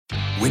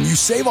When you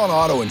save on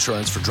auto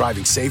insurance for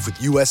driving safe with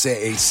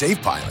USAA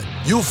Safe Pilot,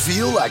 you'll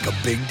feel like a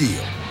big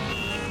deal,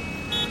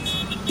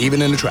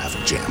 even in a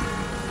traffic jam.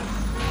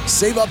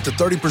 Save up to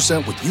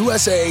 30% with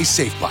USAA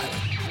Safe Pilot.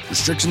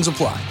 Restrictions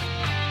apply.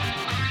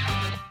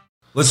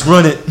 Let's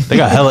run it. They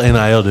got hella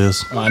NIL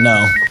deals. I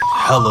know.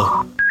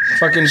 Hella.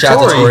 Fucking Shout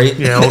out to Tori.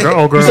 Yeah, old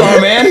girl. You saw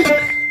her, man?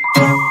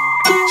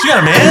 She got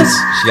a man's?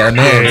 She got a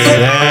man.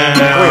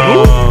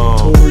 Damn.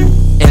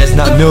 And it's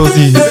not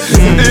Millsy.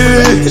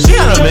 She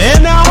got a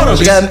man now? Hold on.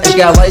 She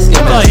got a light skin.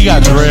 Oh, he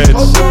got dreads.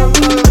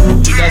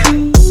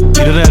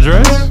 He doesn't have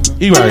dreads?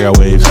 He already got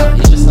waves.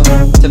 He's just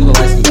some typical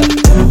light skin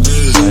guy.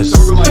 Nice.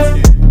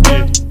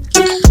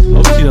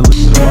 Hope she doesn't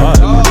listen to the pod.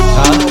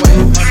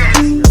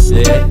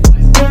 Yeah.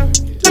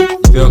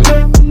 Feel me?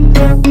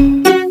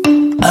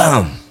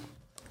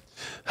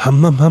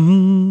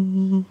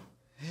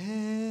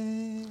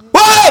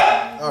 What?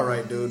 All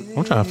right, dude.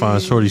 I'm trying to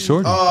find Shorty.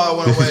 Oh,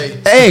 I went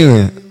away. Hey,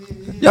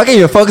 y'all can't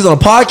even focus on a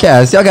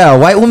podcast. Y'all got a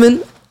white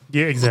woman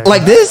Yeah, exactly.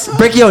 like this?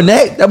 Break your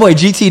neck? That boy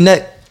GT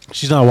neck.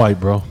 She's not white,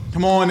 bro.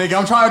 Come on, nigga.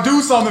 I'm trying to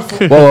do something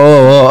for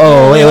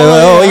Whoa, wait.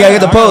 Oh, you gotta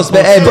get the post,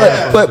 man. Hey,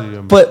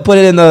 put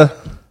it in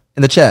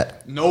the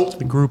chat. Nope.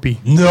 The groupie.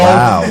 No.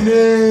 Wow. And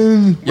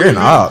then, You're an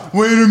op.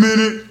 Wait a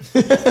minute.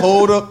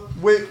 Hold up.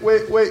 Wait.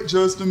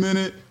 Just a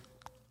minute.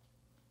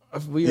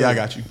 Yeah, I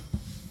got you.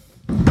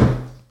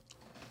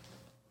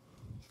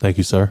 Thank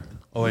you, sir.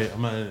 Oh, wait.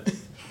 I'm not.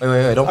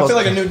 Wait. Don't I post. feel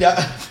like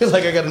I feel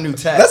like I got a new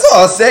tag. That's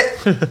all I said.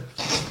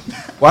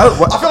 Why? I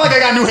feel like I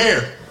got new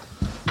hair.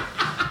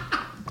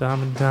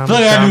 Diamond, I feel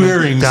like I got new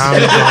earrings.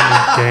 Diamond,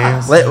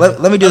 dance.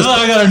 Let me do this.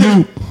 I got a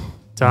new.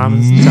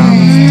 Diamonds.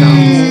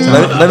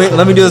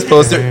 Let me do this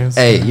poster.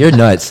 Hey, you're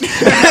nuts.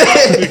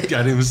 I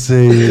didn't even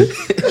say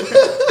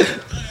it.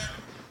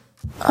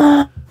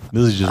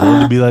 Millie just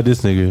wanted to be like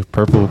this nigga.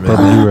 Purple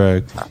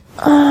rag.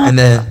 And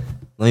then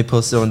let me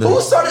post it on the.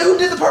 Who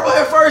did the purple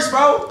hair first,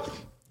 bro?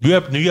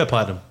 You got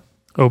platinum.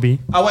 OB.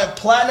 I went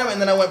platinum and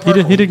then I went He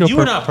purple. did go You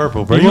were purple. not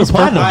purple, bro. He You was was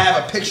platinum. I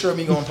have a picture of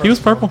me going purple. He was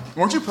purple.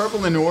 Weren't you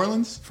purple in New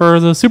Orleans? For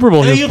the Super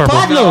Bowl, Yeah, he you was purple.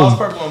 platinum. No, I was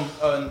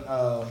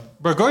purple on,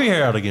 Bro, grow your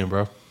hair out again,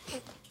 bro.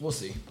 we'll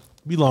see.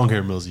 Be long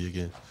hair Millsy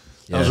again.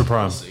 That was your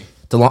prime.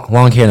 The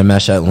long hair to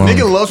mesh that long.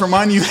 Nigga loves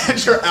reminding you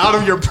that you're out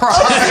of your prime.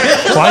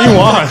 Why you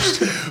washed?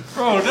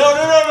 Bro, no.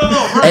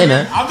 Bro, Hey,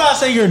 man. I'm not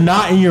saying you're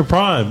not in your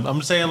prime.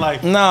 I'm saying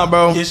like Nah,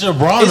 bro. it's your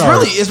bronze.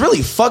 It's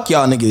really fuck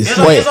y'all niggas. It's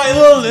like,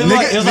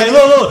 Nigga,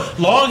 look.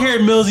 Long hair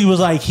Millsy was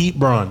like heat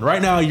brawn.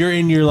 Right now you're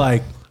in your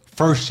like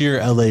first year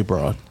LA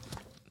brawn.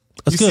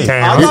 That's good.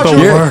 Damn, I thought that's the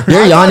you were- worst.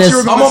 You're I thought Giannis. you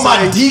were I'm gonna on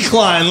my say-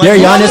 decline. You're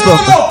Giannis.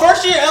 No.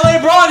 First year LA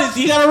brawn is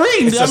you got a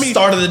ring. It's the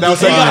start of the That was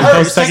decline. second got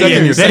year. hurt. Second Second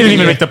year. year. They didn't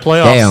even make the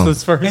playoffs. Damn.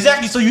 That's first.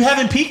 Exactly. So you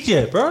haven't peaked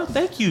yet, bro.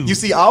 Thank you. You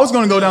see, I was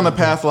going to go down the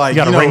path like,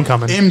 You got a ring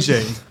coming.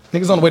 MJ.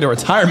 Niggas on the way to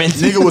retirement.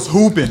 Nigga was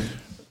hooping.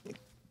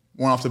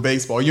 Went off to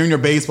baseball. You're in your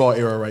baseball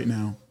era right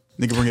now.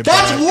 Nigga, bring it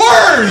That's back.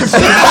 worse.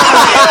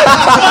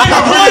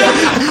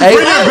 Hey,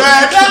 Bring it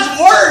back. That's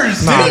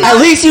worse. at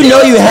least you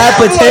know you have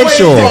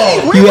potential.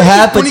 You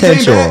have When he came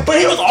potential. back- But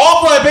he was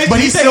all pro baseball. But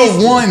he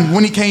still won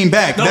when he came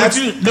back. No, That's,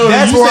 but you- no,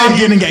 that's you where said I'm he-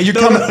 getting at. You're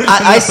no, coming. no.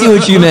 I see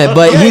what you meant,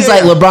 but he's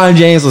like LeBron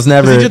James was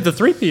never. He did the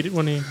three-peat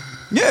when he.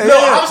 Yeah, No,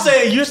 yeah. I'm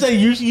saying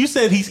you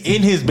said he's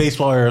in his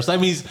baseball era. So that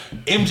means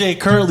MJ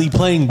currently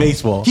playing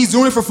baseball. He's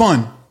doing it for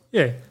fun.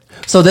 Yeah.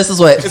 So this is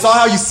what. It's all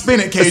how you spin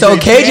it, KJ. So Damn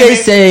KJ's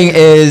it. saying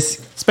is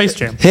Space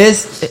Jam.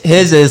 his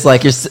is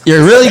like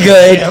you're really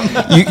good.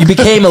 You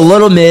became a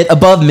little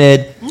above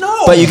mid.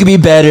 No. But you could be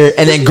better.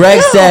 And then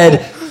Greg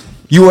said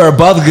you were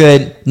above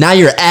good. Now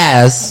you're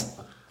ass.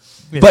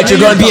 But you're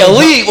going to be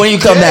elite when you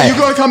come Yeah, back. you're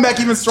going to come back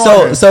even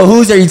stronger. So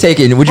whose are you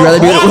taking? Would you rather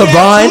be LeBron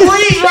has 2 LeBron?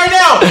 rings right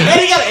now,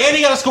 and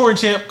he got a scoring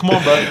champ. Come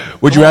on, bro.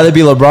 Would you rather be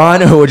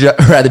LeBron or would you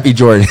rather be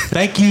Jordan?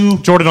 Thank you.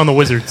 Jordan on the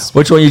Wizards.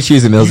 Which one you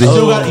choosing, Millsy?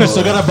 You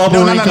still got a bubble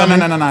no, ring coming.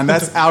 no.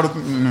 That's out of.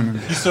 No.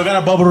 You still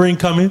got a bubble ring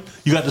coming.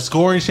 You got the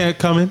scoring champ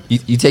coming.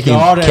 You taking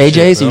All that KJs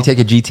shit, or you bro.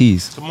 taking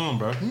GTs? Come on,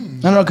 bro. I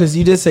don't know, because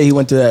you did say he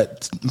went to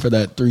that for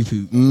that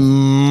three-peat.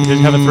 He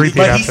didn't have a three-peat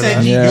But he after said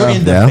that. you're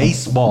in the Yeah.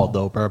 baseball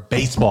though, bro.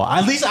 Baseball.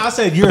 At least I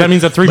said you're. But that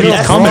means that three-peat But is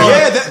that's coming. wrong.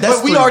 Yeah, That's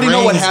but we the already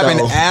know what rings, happened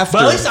though. after.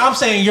 But at least I'm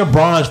saying you're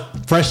bronze,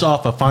 fresh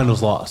off a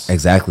finals loss.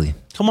 Exactly.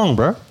 Come on,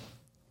 bro.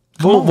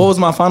 What was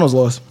my finals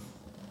loss?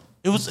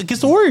 It was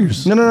against the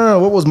Warriors. No.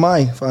 What was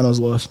my finals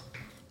loss?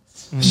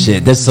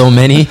 Shit, there's so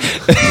many.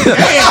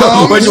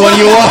 Which one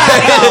you want?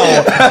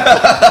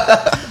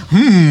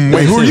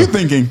 Wait, who are you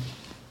thinking?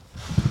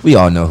 We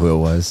all know who it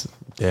was.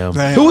 Damn.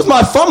 Who was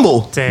my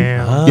fumble?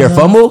 Damn. Your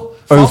fumble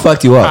or who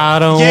fucked you up? I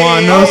don't Yeah,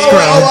 want yeah, no yeah,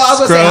 scrubs. I was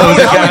gonna say, Scrubs.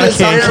 I I was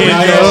can't gonna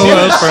get say, no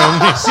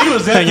love from She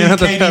was hanging out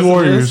the definitely KD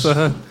Warriors.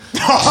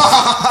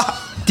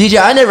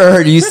 DJ, I never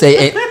heard you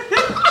say.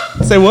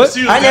 Say what?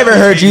 I never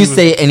heard you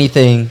say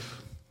anything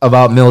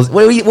about Mills.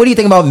 What do you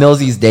think about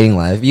Millsy's dating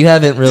life? You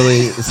haven't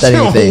really said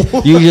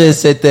anything. You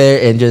just sit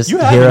there and just You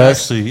hear haven't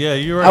us. actually. Yeah,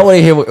 you're right. I want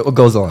to hear what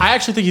goes on. I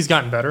actually think he's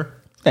gotten better.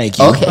 Thank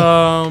you.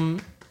 Okay.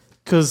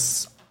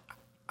 Because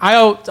I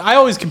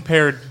always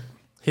compared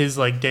his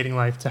like dating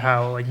life to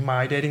how like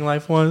my dating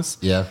life was.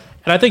 Yeah.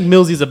 And I think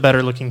Millsy's a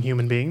better looking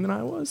human being than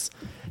I was.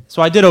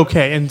 So I did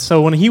okay. And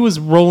so when he was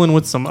rolling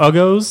with some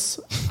uggos,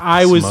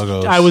 I was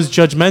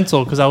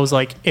judgmental because I was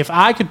like, if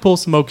I could pull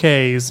some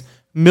okays,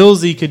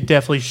 Millsy could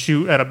definitely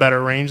shoot at a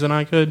better range than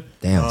I could.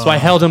 Damn. So I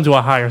held him to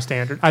a higher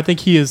standard. I think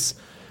he has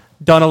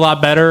done a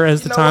lot better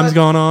as the time's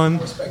gone on.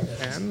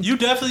 You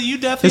definitely.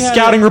 His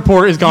scouting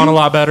report has gone a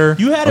lot better.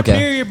 You had a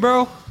period,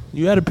 bro.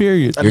 You had a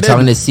period. You're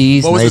talking to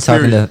C's, What now was you're his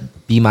talking period? to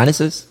B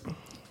minuses?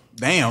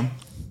 Damn.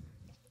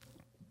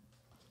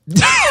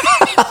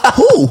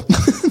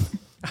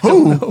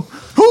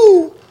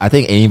 Who? I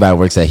think anybody who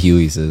works at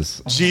Huey's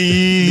is.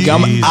 Jeez.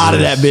 I'm out of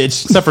that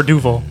bitch. Except for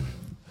Duval.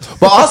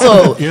 But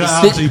also, You're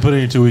not out till you put in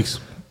your 2 weeks.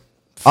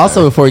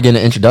 also before we get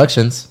into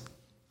introductions,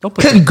 Don't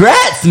put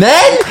congrats,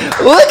 man!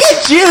 Look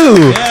at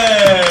you!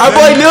 Our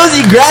boy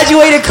Millsy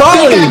graduated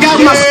college.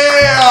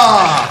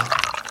 Yeah.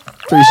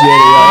 Appreciate it,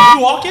 y'all.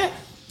 You walk it?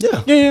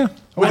 Yeah.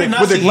 With the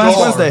Last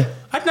guard. Wednesday.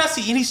 I did not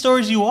see any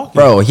stories you walk.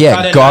 Bro, he I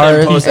had didn't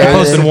guard. post I it.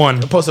 posted one.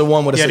 I posted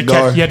one with a You had,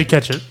 cigar. you had to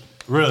catch it.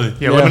 Really?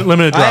 Yeah,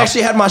 limited drop. I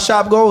actually had my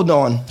shop gold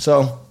on,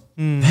 so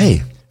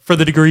Hey, for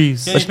the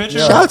degrees. Any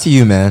pictures? shout out to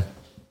you, man.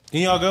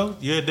 Can y'all go?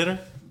 You had dinner?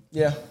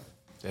 yeah.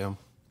 Damn.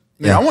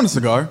 Yeah, I want a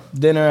cigar.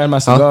 Dinner and my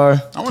cigar. I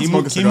want Can to you,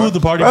 smoke move, a can you cigar. move the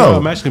party, Bro. bro?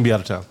 I'm actually going to be out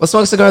of town. Let's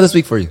smoke a cigar this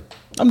week for you.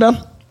 I'm done.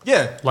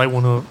 Yeah. Light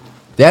one up.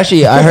 They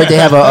actually, I heard they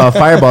have a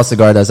Fireball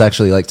cigar that's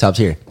actually like top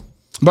tier.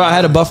 Bro, I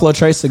had a Buffalo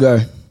Trace cigar.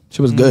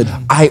 She was good.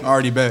 I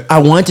Already bet. I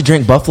wanted to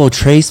drink Buffalo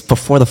Trace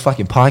before the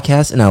fucking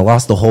podcast, and I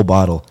lost the whole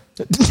bottle.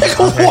 I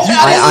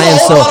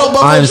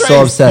am so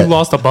You upset.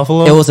 lost a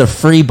buffalo? It was a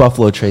free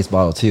Buffalo Trace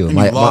bottle too. you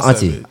My lost that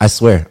auntie, bitch. I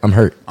swear, I'm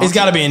hurt. It's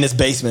got to be in this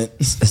basement.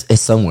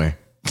 It's somewhere.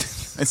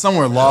 It's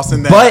somewhere lost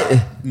in that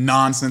But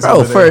nonsense. bro,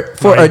 over there.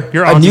 for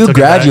Your a auntie new took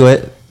it back.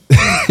 graduate,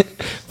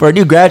 for a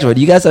new graduate,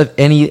 do you guys have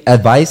any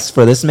advice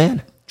for this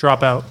man?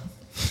 Drop out.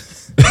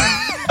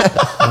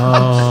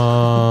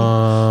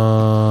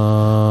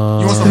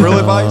 You want some real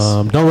advice?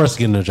 Don't rush to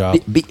get in a job.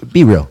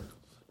 Be real.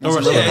 Don't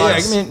rush to Yeah, get in a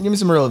yeah. job. Give me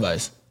some real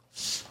advice.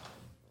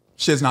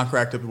 Shit's not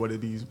cracked up to what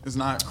it is. It's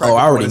not cracked Oh,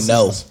 up I to what already it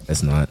know. is.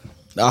 It's not.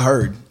 I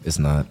heard. It's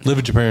not. Live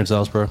at your parents'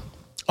 house, bro.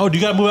 Oh, do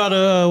you got to move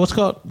out? What's it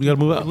called? You got to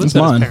move out. Lives It's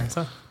at his mine. parents,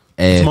 huh?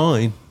 Hey, It's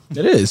mine.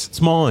 It is.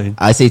 It's mine.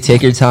 I say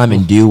take your time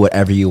and do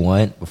whatever you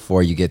want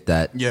before you get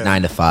that Yeah.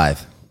 9 to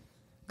 5.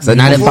 Because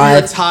 9 to Before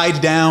you're 5,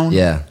 tied down.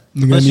 yeah.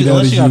 Unless you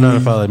got a 9 to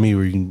 5 like me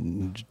where you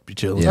can just be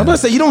chilling. Yeah. I'm about to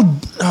say, you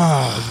don't.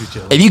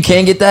 If you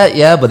can get that,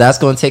 yeah, but that's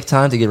going to take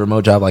time to get a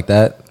remote job like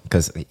that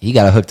because he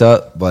got it hooked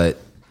up. But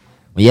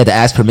when you had to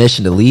ask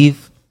permission to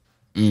leave,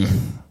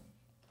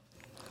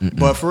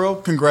 But for real,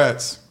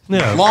 congrats.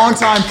 Yeah. Long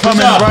time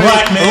coming, job, right?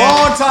 black man.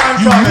 Long time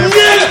coming.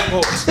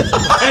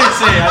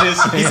 I didn't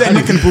say. He said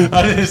Nick and Poop.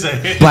 I didn't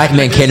say. black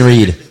men can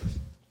read.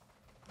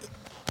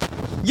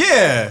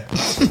 Yeah.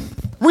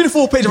 Read a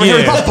full page of a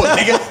Harry Yeah. Potter book,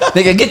 nigga.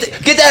 Nigga,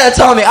 get that and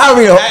tell me. I'll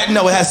read it.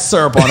 No, it has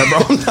syrup on it, bro.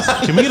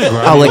 Can we get a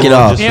grind? I'll lick it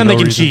off. And they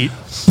can cheat.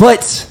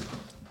 But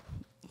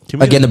Can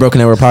we again, the Broken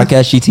Network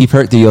podcast, GT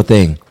Perk, do your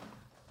thing.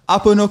 I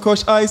put no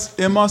crushed ice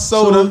in my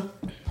soda.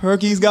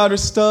 Perky's got her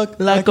stuck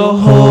like a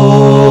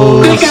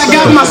Think I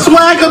got my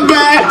swagger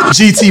back.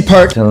 GT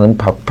Perk. Let me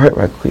pop Perk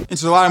right quick. In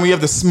July, we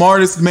have the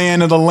smartest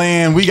man of the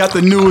land. We got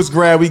the newest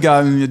grad. We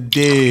got in the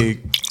dig.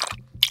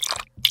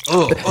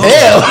 Ew.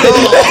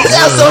 That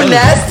sounds so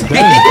nasty.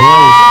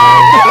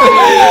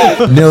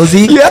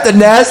 Millsy, you have the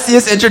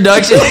nastiest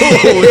introduction.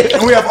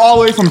 And we have all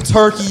the way from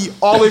Turkey,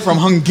 all the way from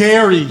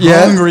Hungary.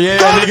 Yeah. Hungary, yeah,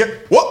 nigga.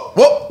 Whoop,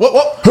 whoop, whoop,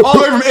 whoop. All the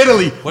way from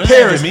Italy, What does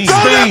that Paris, mean?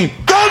 Spain.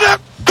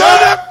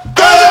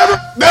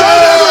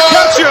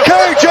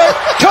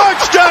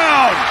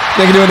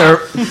 Nigga doing the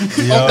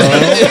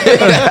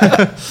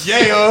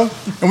Yeah.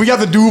 And we got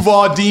the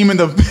Duval Demon,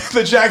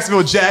 the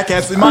Jacksonville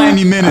Jackass, the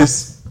Miami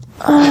Menace.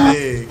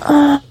 Dig.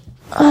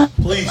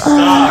 Please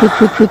stop.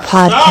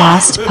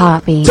 Podcast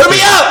Poppy. turn me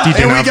up.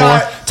 DJ And we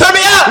got Turn me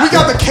up. we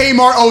got the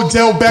Kmart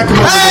Odell Beckham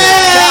over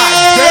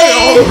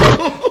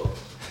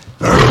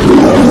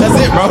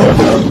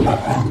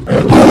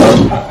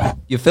there.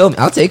 You feel me?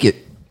 I'll take it.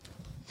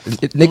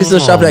 Niggas still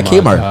shopping at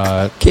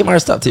Kmart.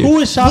 Kmart's top tier. Who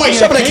is shopping, Wait,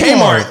 shopping at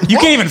Kmart. You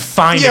can't even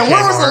find Yeah, a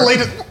when was the Kmart.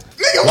 latest?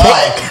 Nigga,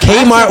 what?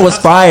 Kmart was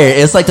fire.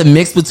 It's like the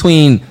mix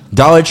between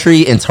Dollar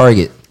Tree and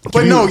Target.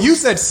 But no, you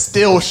said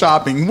still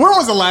shopping. When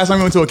was the last time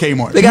you went to a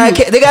Kmart? They got a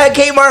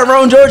Kmart in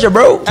Rome, Georgia,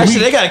 bro. Actually,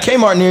 they got a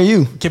Kmart near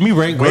you. Can we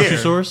rank grocery Where?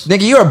 stores?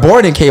 Nigga, you are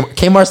born in Kmart.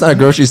 Kmart's not a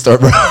grocery store,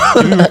 bro.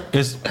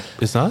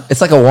 It's not. It's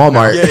like a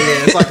Walmart. Yeah,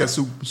 yeah, it's like a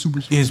super.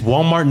 Is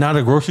Walmart not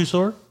a grocery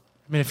store?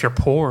 I mean, if you're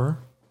poor.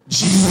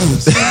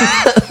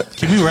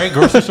 Can we rank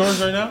grocery stores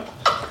right now?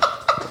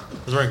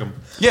 Let's rank them.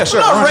 Yeah,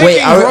 sure.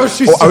 Wait,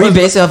 are we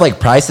basing off like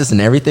prices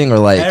and everything, or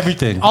like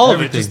Everything. All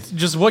Everything. of it.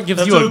 Just what gives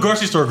That's you what a a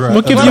grocery store grab.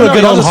 what gives you a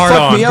good y'all old just hard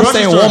fucked on? me. I'm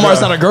Grocery saying store Walmart's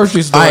drive. not a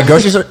grocery store. all right,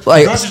 grocery store,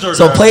 like Grocery store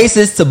so drive.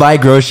 places to buy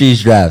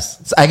groceries drafts.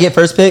 So I get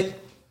first pick.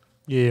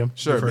 Yeah.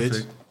 Sure,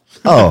 bitch.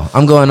 Oh,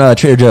 I'm going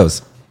Trader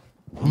Joe's.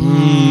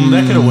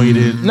 That could have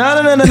waited. No.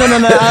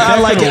 I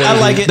like it. I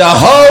like it. The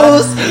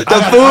hose,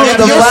 the food,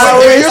 the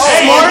flowers.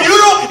 Hey,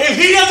 if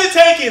he doesn't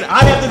take it,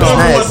 I have to know who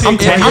Nice. wants I'm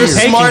it. If taking you're it.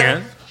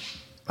 smart-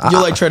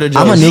 You like Trader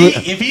Joe's?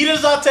 If he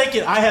does not take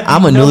it, I have.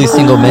 I'm a newly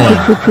single man.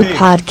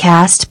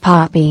 Podcast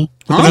Poppy.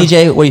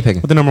 DJ, what are you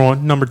picking? With the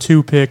number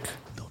 2 pick.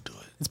 Don't do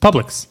it. It's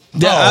Publix.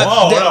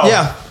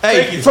 Yeah.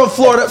 Hey, from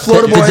Florida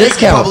The boy.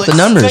 discount, Publix. the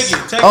numbers.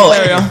 Take it.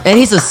 Oh, and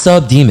he's a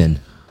sub demon.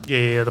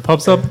 Yeah, the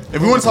pub sub.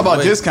 If we want to talk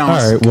about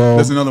discounts, All right, well,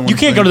 there's another one. You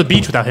can't go to the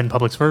beach without hitting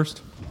Publix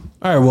first.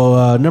 All right,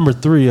 well, number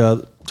 3,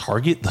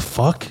 Target. The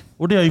fuck?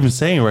 What are y'all even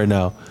saying right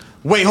now?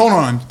 Wait, hold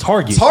on.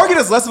 Target. Target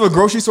is less of a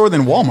grocery store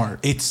than Walmart.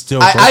 It's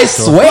still. I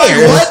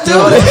swear. What,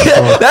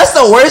 dude? That's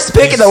the worst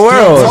pick in the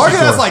world. Target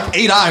has like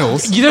 8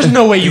 aisles. There's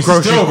no way you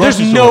grocery. still a There's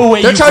grocery no store.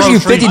 way They're charging you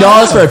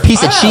 $50 for a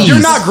piece of cheese. You're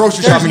not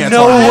grocery shopping at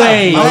no Target.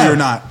 way. No, you're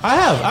not. I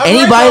have.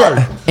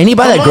 Anybody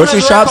My that mom grocery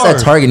has a shops red at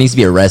card. Target needs to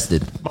be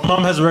arrested. My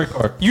mom has a red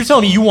card. You're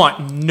telling me you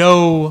want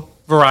no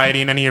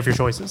variety in any of your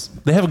choices?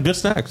 They have good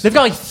snacks. They've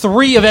got like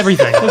 3 of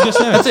everything. good snacks.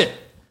 That's it.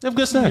 They have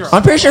good snacks.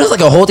 I'm pretty sure there's like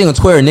a whole thing on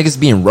Twitter, niggas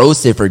being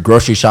roasted for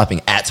grocery shopping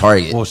at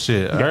Target. Well,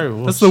 shit. All right,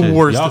 well, That's the shit.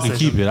 worst Y'all can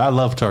decision. keep it. I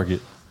love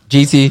Target.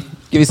 GT,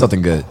 give me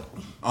something good.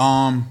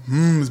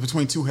 It's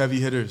between 2 heavy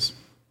hitters.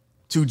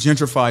 2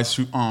 gentrified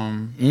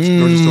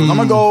grocery stores. I'm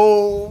gonna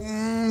go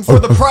for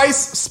the price.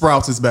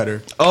 Sprouts is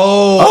better.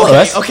 Oh,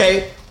 that's-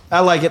 okay. I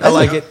like it. I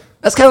like it.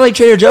 That's kind of like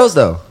Trader Joe's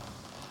though.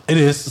 It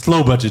is. It's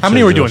low budget. How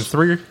many are we Trader doing? Joe's.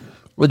 3?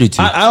 We'll do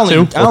 2. I only Two?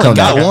 We'll come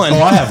got back. one.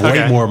 Oh, I have way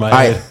Okay. more in my All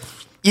head. right.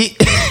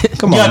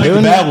 Come You on, gotta pick the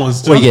dude. bad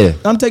ones too. What you get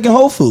it? I'm taking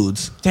Whole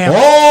Foods. Damn.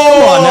 Come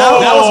on now.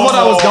 That was what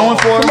I was going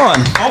for. Come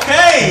on.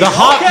 Okay. The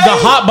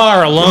hot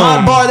bar alone.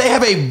 Hot bar. They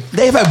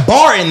have a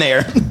bar in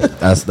there.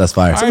 That's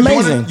fire. All right,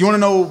 amazing. You want to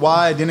know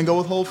why I didn't go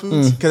with Whole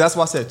Foods? Because that's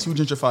why I said 2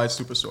 gentrified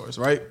superstores,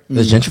 right?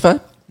 Is it gentrified?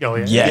 Oh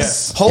yeah.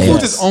 Yes. Whole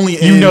Foods is only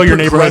in You know your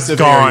neighborhood's progressive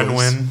gone areas.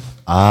 when.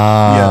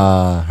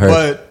 Heard.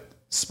 But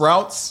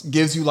Sprouts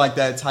gives you like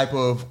that type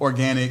of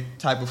organic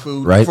type of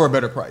food Right. for a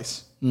better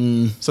price.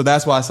 So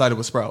that's why I sided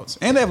with Sprouts.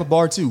 And they have a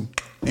bar too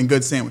and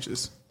good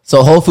sandwiches.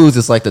 So Whole Foods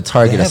is like the They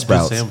Target of have good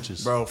Sprouts.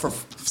 sandwiches. Bro, for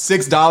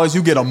 $6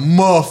 you get a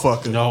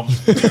motherfucker. No.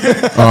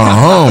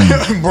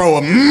 Bro,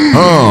 All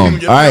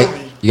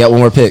right, you got one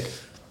more pick.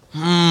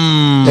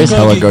 There's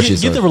hella grocery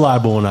Get the stores.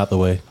 reliable one out the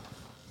way.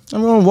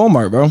 I'm going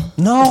Walmart, bro.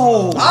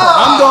 No.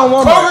 I'm going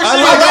Walmart.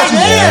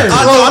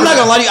 I'm not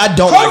gonna lie to you. I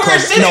don't like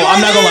Kroger. No, I'm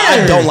not gonna lie.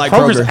 I don't like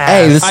Kroger's Kroger. ass.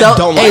 Hey, the I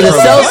don't like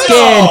Kroger. self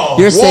scan.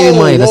 You're saving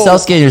money. The whoa.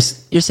 self scan.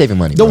 You're saving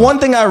money. The bro. one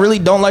thing I really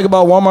don't like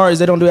about Walmart is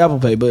they don't do Apple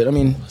Pay. But I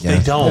mean, They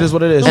don't. it is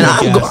what it is. And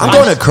I'm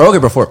going to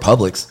Kroger before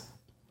Publix.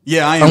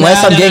 Yeah, I am.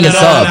 Unless I'm getting a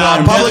sub.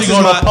 I'm Publix Publix is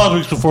going my- to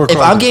Publix before If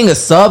Kroger. I'm getting a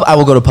sub, I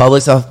will go to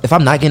Publix. If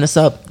I'm not getting a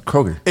sub,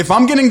 Kroger. If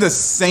I'm getting the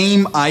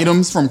same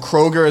items from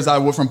Kroger as I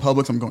would from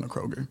Publix, I'm going to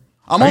Kroger.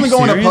 I'm Are only you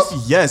going serious? to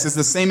Yes, it's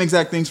the same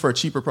exact things for a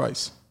cheaper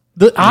price.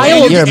 The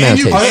aisle. You're a man. and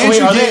you- taste. and you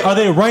get- Are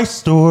they right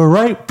store,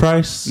 right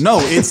price? No,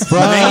 it's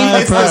Right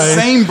it's the price.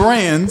 same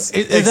brands,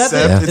 Is that except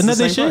the- it's isn't the that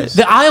they same shit? price.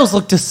 The aisles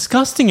look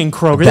disgusting in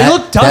Kroger. That- They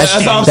look dusty.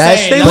 That's what I'm That's-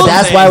 saying. They but look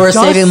that's why we're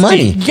saving dusty.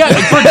 money.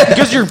 Yeah,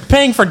 because you're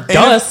paying for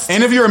dust.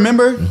 And if you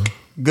remember,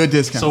 good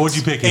discounts. So what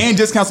you picking? And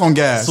discounts on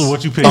gas. So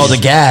what you pick? Oh, the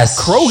gas.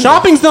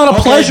 Shopping's not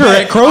a pleasure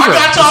bet. at Kroger. I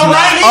got y'all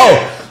right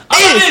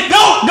here.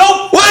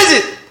 No. What is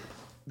it?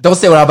 Don't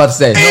say what I'm about to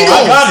say. I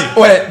got it.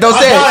 Wait, don't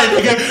say I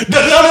it. got it, nigga.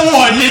 The number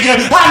one, nigga.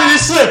 How did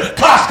it slip?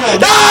 Costco.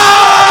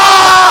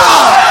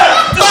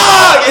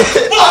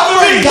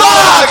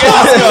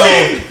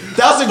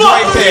 That's a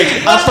great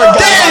pick. I forgot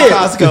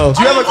about Costco.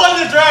 Do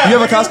you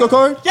have a Costco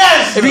card?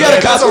 Yes. If you got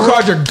a Costco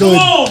card, you're good.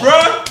 Cool,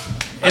 bro.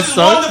 It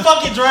sucks. the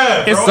fucking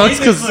draft. It sucks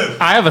because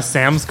I have a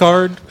Sam's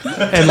card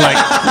and like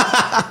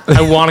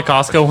I want a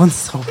Costco one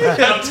so bad.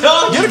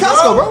 I Get a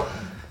Costco, bro.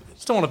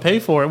 just don't want to pay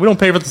for it. We don't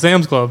pay for the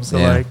Sam's Club, so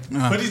Yeah. like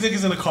Put these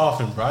niggas in a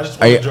coffin, bro. I just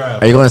Are want you, to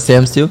draft. are you going to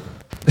Sam's too?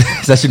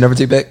 Is that your number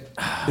 2 pick?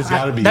 It's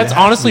gotta be. that's It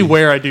has honestly to be.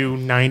 where I do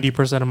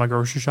 90% of my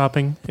grocery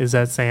shopping is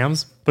at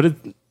Sam's. But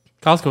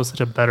Costco is such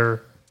a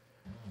better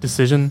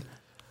decision.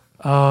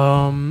 You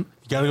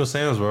gotta go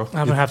Sam's, bro.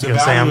 I'm gonna have to The go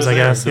value Sam's, is I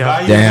there. guess, The yeah.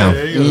 value is Damn.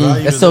 there. There you go. The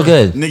value It's is so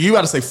there. good. Nigga, you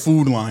gotta say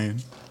Food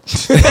Lion.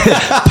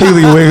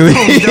 Piggly Wiggly.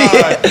 Those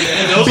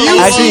are the only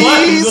Actually-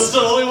 ones left. Those are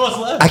the only ones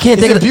left. I can't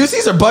Is think it of the,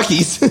 Busey's or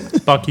Bucky's?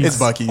 Buc-ee's. It's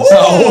Buc-ee's.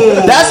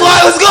 That's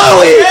what I was going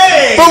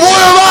with. For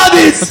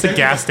Warren It's Robbins. a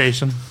gas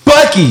station.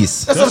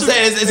 Buc-ee's. That's what I'm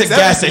saying. It's a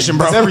gas station,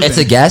 bro. It's everything. It's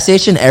a gas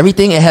station.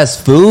 Everything. It has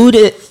food.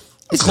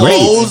 It's great.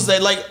 Clothes. They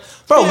like,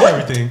 bro. Yeah, What?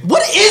 everything.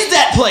 What is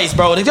that place,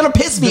 bro? They're gonna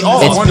piss me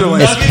off.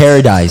 Wonderland. It's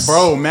paradise.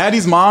 Bro,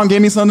 Maddie's mom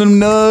gave me some of them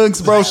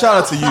nugs. Bro,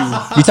 shout out to you.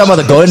 You talking about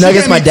the golden She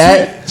nuggets? gave My me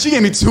dad. She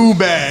gave me 2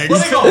 bags.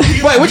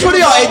 Wait, which one of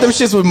y'all ate them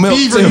shits with milk?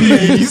 Beaver too?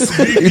 Knees.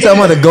 You talking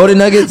about the golden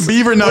nuggets?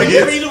 Beaver You ever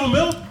nuggets. eat them with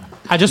milk?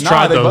 I just Nah,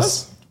 tried they those.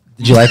 bust.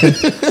 Did you like them?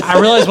 I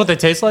realized what they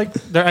taste like.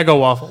 They're Eggo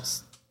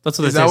waffles. That's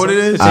what Is they that taste what like.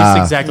 it is? It tastes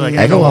exactly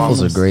like Eggo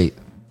waffles are great.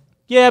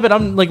 Yeah, but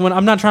I'm like when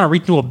I'm not trying to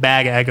reach into a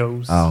bag of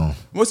Eggos. Oh,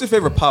 What's your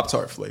favorite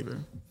Pop-Tart flavor?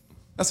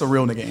 That's a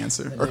real nigga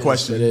answer or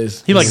question. It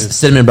is. He like.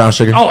 cinnamon brown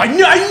sugar. Oh, I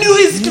knew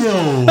his.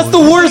 That's the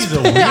worst.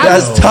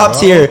 That's top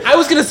tier. I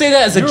was gonna say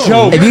that as a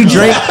joke. If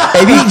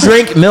you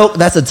drink milk,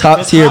 that's a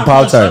top tier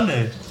Pop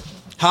Tart.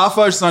 Hot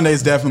fudge sundae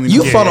is definitely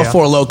You funnel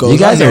Four Locos. You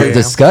guys I know are you.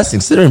 disgusting.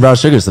 Considering brown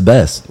sugar is the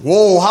best.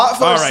 Whoa, hot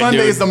fudge All right, sundae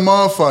dude. is the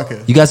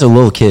motherfucker. You guys are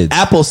little kids.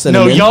 Apple No,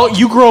 cinnamon.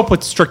 you grew up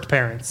with strict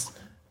parents.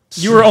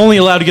 You were only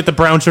allowed to get the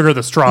brown sugar or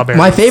the strawberry.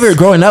 My favorite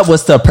growing up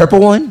was the purple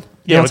one. You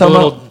Yeah, know with what the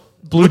I'm talking little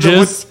about? blue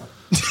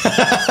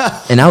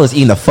jizz. And I was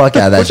eating the fuck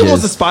out of that Which one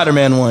was the shit.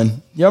 Spider-Man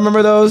one? Y'all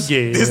remember those? Yeah.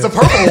 It's the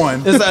purple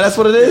one. That's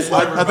what it is?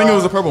 I think it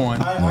was the purple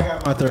one. I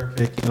got my third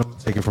pick, and I'm gonna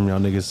take it from y'all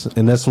niggas,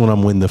 and that's when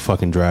I'm winning the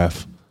fucking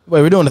draft.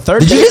 Wait, we're doing the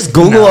third Did you pick? just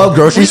Google up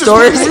grocery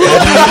stores? No,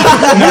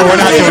 we're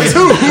not doing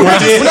two. We're not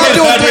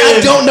doing three.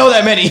 I don't know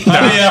that many.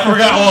 Yeah, I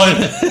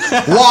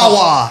forgot one.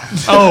 Wawa.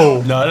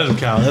 Oh, No, that doesn't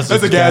count. That's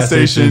That's a gas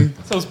station.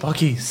 those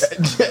Buc-ee's.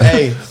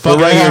 Hey, Fuck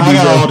right here, I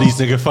got all DJ. these,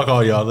 nigga. Fuck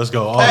all y'all. Let's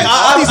go. All Hey,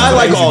 these. I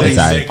like all these.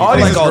 Alright. I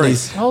like all great.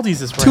 these.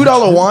 Aldi's is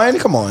 $2 wine?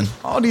 Come on.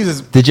 All these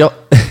is Did y'all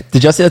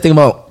see that thing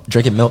about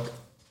drinking milk?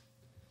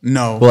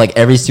 no. Well, like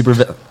every super.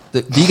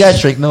 Do you guys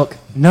drink milk?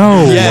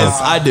 No. Yes,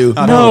 I do.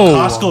 No.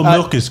 Costco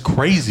milk is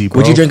crazy, bro.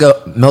 Would you drink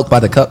milk by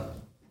the cup?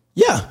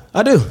 Yeah,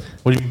 I do.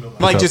 What do you mean?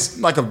 Like just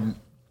like a.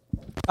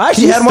 I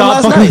actually had one Stop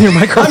last fucking night. with your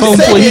microphone, I'm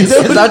saying, please.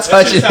 dude. Stop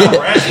touching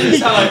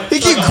it. He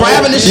keep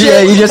grabbing the shit.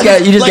 Yeah, you just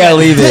gotta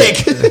leave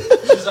it.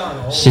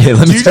 it. Shit,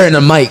 let me you- turn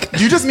the mic.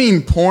 Do you just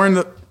mean pouring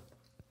the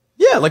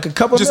Yeah, like a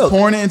cup of just milk.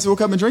 pouring it into a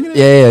cup and drinking it?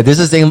 Yeah. There's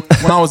this thing.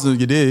 When I was you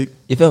dig.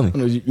 You feel me?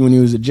 When you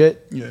was a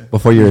jet. Yeah.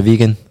 Before you were a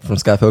vegan from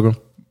Scott Pilgrim.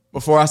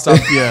 Before I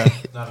stopped. Yeah.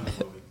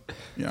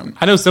 Yeah.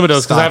 I know some of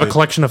those because I have a Stop it.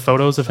 collection of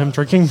photos of him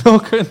drinking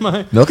milk in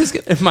my Milk is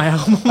good. in my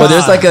album. But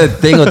there's like a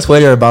thing on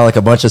Twitter about like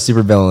a bunch of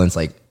supervillains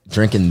like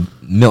drinking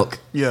milk.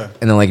 Yeah.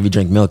 And then like if you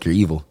drink milk, you're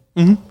evil.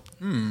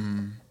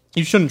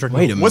 You shouldn't drink.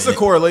 Wait a milk. minute. What's the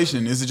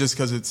correlation? Is it just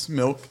because it's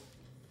milk?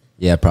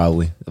 Yeah,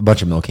 probably a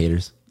bunch of milk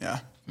haters. Yeah.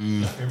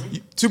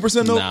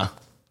 2% milk. Nah.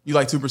 You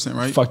like 2%,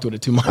 right? Fucked with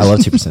it too much. I love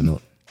 2%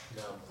 milk.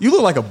 You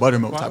look like a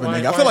buttermilk type of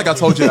nigga. I feel like I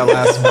told you that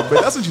last week,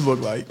 but that's what you look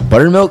like.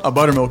 Buttermilk? A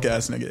buttermilk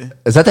ass nigga.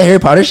 Is that the Harry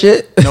Potter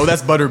shit? No,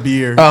 that's butter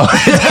beer.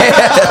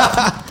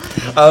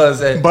 Oh,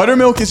 saying.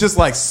 Buttermilk is just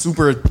like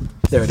super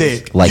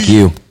thick. Like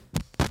you.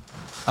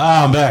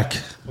 I'm back.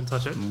 Don't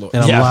touch it. And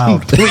I'm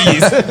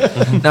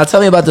loud. Now tell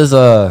me about this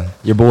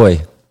your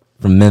boy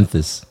from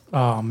Memphis.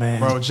 Oh man.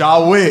 Bro,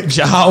 Ja Wick.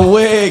 John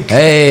Wick.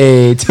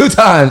 Hey, 2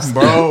 times.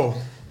 Bro.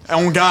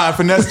 On God,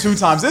 finesse 2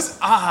 times. This,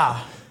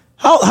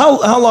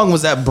 How long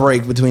was that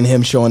break between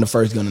him showing the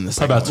first gun and the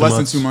second? About 2 Less than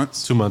months. 2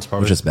 months. 2 months,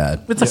 probably. Which is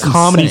bad. It's a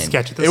comedy insane.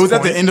 sketch at this It was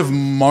point. at the end of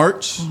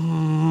March.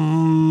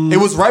 It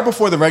was right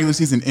before the regular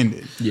season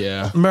ended.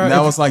 Yeah. And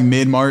that was like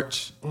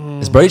mid-March.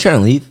 Is Brady trying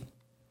to leave?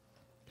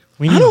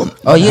 We need,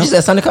 Oh, you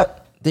just signed a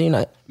cut? Did you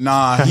not?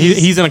 Nah,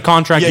 he's in a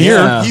contract yeah,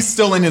 year. he's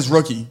still in his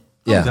rookie.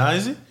 Yeah. Nah,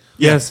 is he?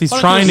 Yes, he's Why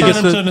don't trying you to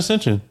sign get him to an the.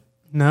 ascension.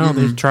 No,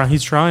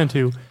 he's trying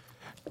to.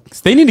 'Cause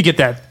they need to get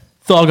that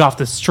thug off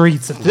the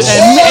streets immediately.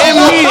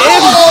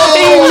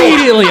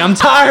 I'm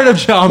tired of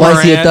John Why Moran.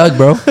 is he a thug,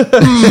 bro?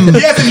 He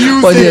hasn't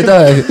used Why is he a it.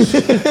 thug?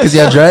 Because he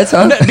had dreads,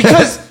 huh?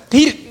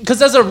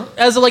 Because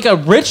as like a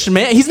rich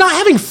man, he's not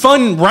having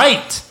fun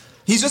right.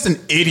 He's just an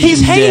idiot. He's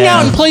hanging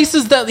out in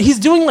places that he's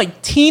doing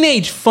like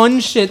teenage fun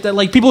shit that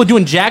like people would do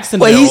in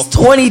Jacksonville. Wait, he's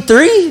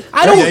 23?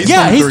 I don't.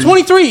 Yeah, he's he's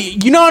 23.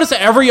 23. You notice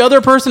that every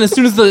other person, as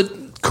soon as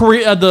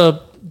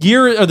the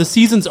year or the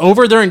season's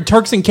over, they're in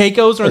Turks and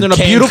Caicos or they're in a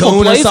beautiful Cancun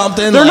or place.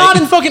 something, They're like- not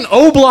in fucking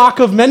O Block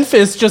of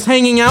Memphis, just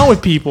hanging out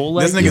with people.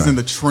 Like, This nigga's in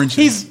the trenches.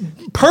 he's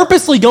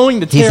purposely going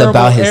to He's terrible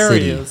about his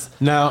city. areas.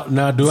 Now,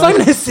 do It's not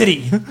even I? his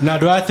city. Now,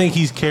 do I think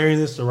he's carrying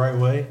this the right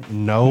way?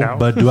 No.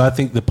 But do I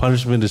think the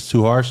punishment is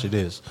too harsh? It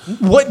is.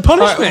 What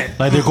punishment?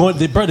 Like they're going.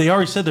 They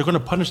already said they're going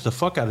to punish the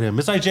fuck out of him.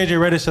 It's like JJ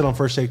Reddick said on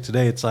First Take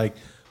today. It's like,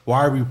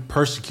 why are we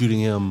persecuting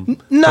him?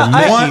 No, for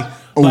I- making-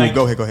 Ooh, like,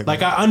 go ahead.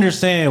 Like I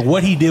understand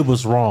what he did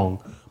was wrong,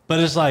 but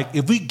it's like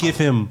if we give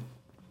him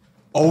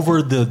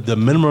over the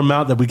minimum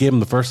amount that we gave him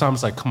the first time,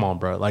 it's like, come on,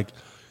 bro. Like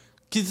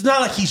it's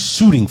not like he's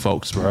shooting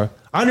folks, bro.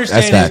 I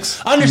understand. That's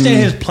facts. I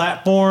understand his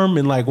platform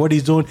and like what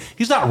he's doing.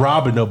 He's not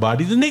robbing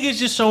nobody. The nigga's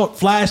just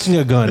flashing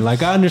a gun.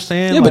 Like I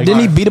understand. Yeah, like, but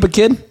didn't he beat up a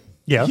kid?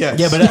 Yeah. Yes.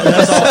 Yeah, but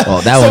that's all.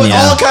 Well, that So one, it's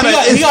yeah. all kind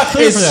of He got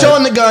cleared for it's that.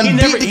 showing the gun, He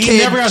beat the he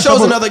kid, got in shows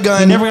trouble- another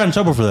gun. He never got in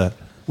trouble for that.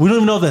 We don't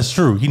even know if that's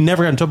true. He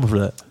never got in trouble for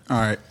that. All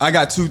right, I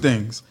got 2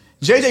 things.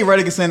 JJ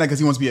Redick is saying that because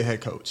he wants to be a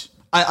head coach.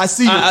 I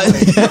see.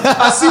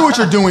 I see what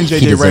you're doing, JJ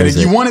deserves Redick.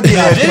 it. You want to be a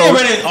head JJ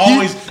coach. Redick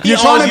always- he you're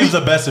always trying to gives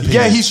the best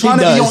opinion. Yeah, he's trying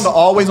He to be does.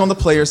 always on the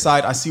player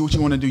side. I see what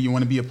you want to do. You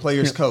want to be a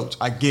player's coach.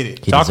 I get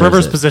it. He Doc deserves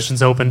Rivers' it.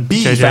 position's open.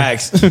 B,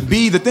 JJ.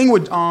 B, the thing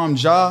with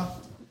Ja.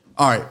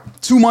 All right,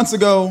 2 months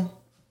ago,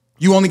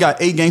 you only got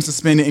 8 games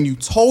suspended, and you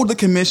told the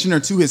commissioner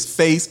to his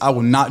face, "I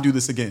will not do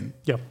this again."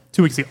 Yeah,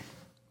 2 weeks ago.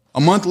 A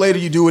month later,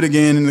 you do it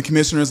again, and the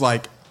commissioner's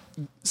like,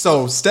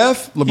 so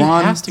Steph, has to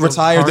LeBron go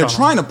retired. hard They're on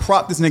trying to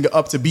prop this nigga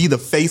up to be the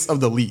face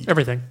of the league.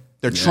 Everything.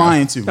 They're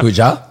trying to. Who,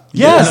 Ja?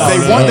 Yes,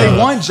 No, they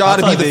want Ja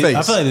to be the face.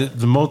 I feel like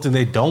the most thing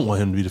they don't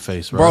want him to be the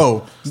face,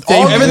 Bro,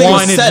 everything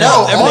was wanted set Ja. up.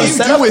 all Everything you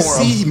set do up is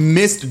for him. see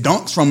missed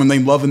dunks from him. They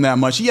love him that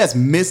much. He has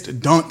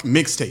missed dunk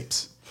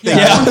mixtapes.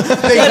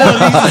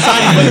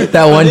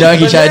 That one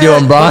dunk he tried to do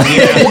on Bron.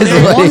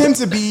 They want him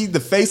to be the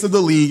face of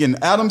the league,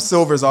 and Adam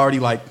Silver's already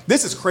like,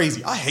 this is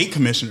crazy. I hate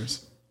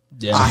commissioners.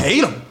 Yeah. I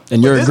hate them.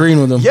 And you're agreeing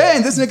with him. Yeah,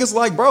 and this nigga's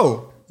like,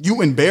 bro,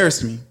 you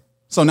embarrassed me.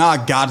 So now I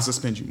gotta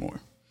suspend you more.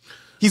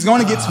 He's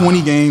going to get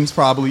 20 games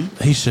probably.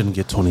 He shouldn't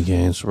get 20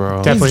 games,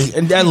 bro. Definitely.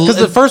 Because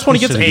the first one he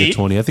gets shouldn't get 8.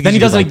 20. I think Then he he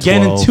does should it get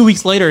again, like and 2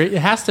 weeks later, it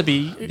has to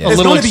be a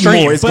little gonna be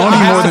extreme. more. It's gonna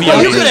be more than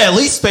Well, you could at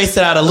least space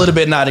it out a little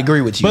bit and not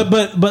agree with you.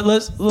 But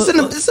let's It's in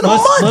a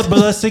month. But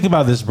let's think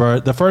about this, bro.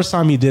 The first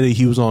time he did it,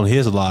 he was on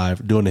his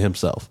live doing it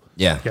himself.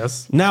 Yeah.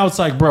 Yes. Now it's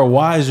like, bro,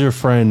 why is your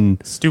friend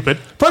Stupid.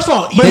 First of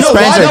all, His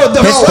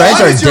friends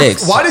are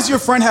dicks. Why does your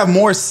friend have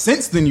more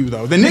sense than you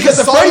though? The nigga Because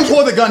the saw him friend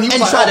pull the gun. He was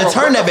and like, tried oh, to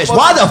bro, turn what that bitch. fuck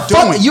Why you the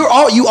fuck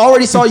doing? you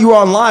already saw you were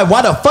on live?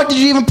 Why the fuck did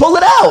you even pull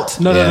it out?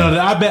 No.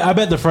 Yeah. I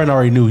bet the friend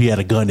already knew he had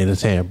a gun in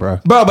his hand, bro.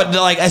 Bro, but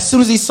like as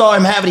soon as he saw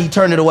him have it, he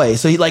turned it away.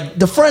 So he like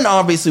the friend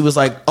obviously was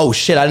like, "Oh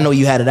shit, I didn't know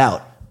you had it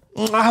out."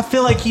 I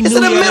feel like he It's knew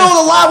in the he had middle of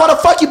the live. Why the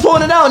fuck you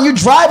pulling it out and you're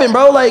driving,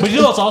 bro? Like, But you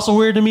know what's also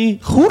weird to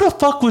me? Who the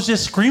fuck was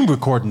just screen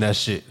recording that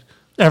shit?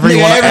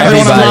 Everyone.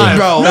 everybody's everybody. live,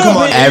 bro. No, Come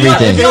on, but-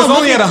 Everything. It was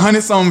only at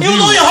 100-something It was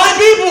views. only 100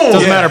 people.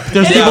 Doesn't matter.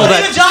 There's people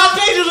that. John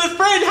Page was his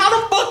friend. How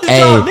the fuck did Hey,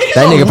 John?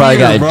 that nigga probably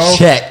got bro.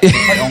 checked.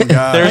 Oh,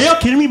 God. Are you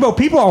kidding me, bro?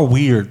 People are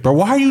weird, bro.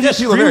 Why are you just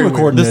people are screen very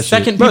recording The that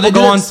second shit? Bro, people they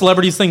go do on it-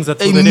 celebrities things, that's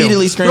they what they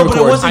immediately do. screen Bro, but it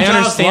record. wasn't I John's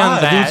understand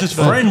live. that, It was his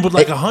but- friend with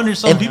like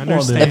 100-some people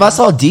on there. If I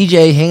saw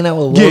DJ hanging out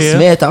with Will Yeah.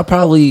 Smith, I'll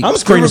probably I'm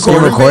screen screen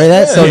recording. record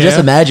that. So Yeah. just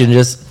imagine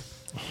just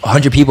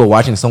 100 people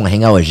watching someone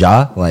hang out with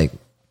Ja. Like,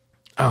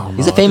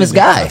 he's a famous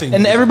guy.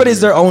 And everybody's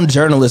their own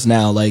journalist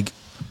now. Like,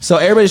 so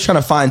everybody's trying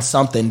to find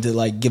something to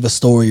like give a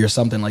story or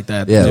something like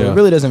that. Yeah. So Yeah. it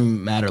really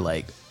doesn't matter.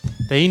 Like,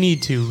 They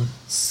need to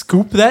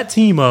scoop that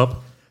team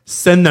up,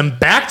 send them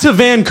back to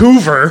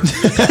Vancouver,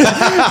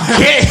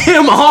 get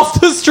him off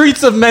the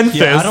streets of Memphis.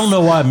 Yeah, I don't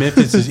know why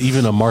Memphis is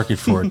even a market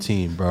for a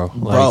team, bro. Like,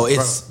 bro,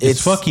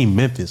 it's fucking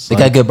Memphis. They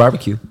Like, got good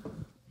barbecue.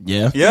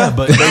 yeah. Yeah,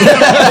 but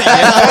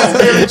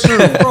that's very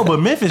true, bro. But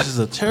Memphis is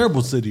a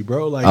terrible city,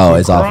 bro. Like, Oh,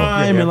 with it's awful.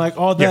 crime and like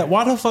all that. Yeah.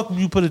 Why the fuck would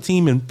you put a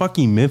team in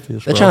fucking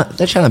Memphis, bro?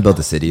 They're trying to build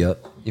the city up.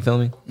 You feel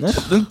me?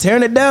 Them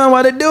tearing it down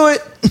while they do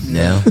it.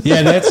 Yeah.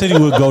 Yeah, that city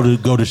would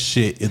go to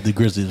shit if the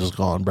Grizzlies was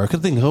gone, bro.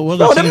 Cause think, what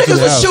Bro, other them teams do niggas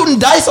they was have? shooting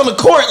dice on the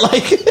court.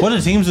 Like, What other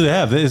teams do they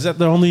have? Is that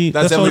their only?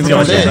 that's the only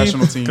definitely the team?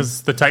 professional team.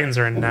 because the Titans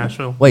are in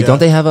Nashville. Wait, don't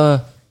they have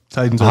a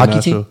Titans A or hockey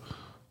Nashville. team?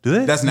 Do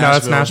they? That's No,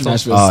 that's Nashville.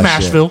 Nashville. Oh, shit.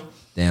 Smashville.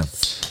 damn?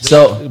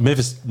 So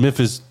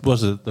Memphis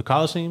was it the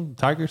college team?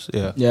 Tigers?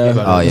 Yeah. yeah.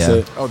 Oh, that's yeah.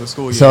 it. Oh, the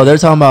school. Yeah. so they're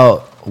talking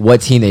about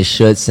what team they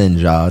should send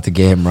Ja to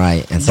get him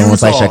right, and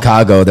someone's like Utah.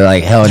 Chicago. They're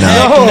like, hell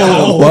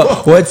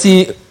no. What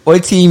team?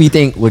 What team you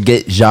think would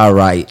get Ja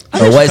right,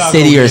 or what Chicago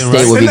city or getting state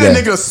right. would be Send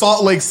that good? nigga to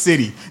Salt Lake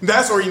City.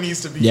 That's where he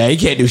needs to be. Yeah, he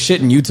can't do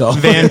shit in Utah.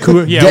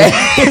 Vancouver. Yeah.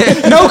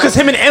 No, because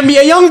him and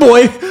NBA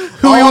YoungBoy,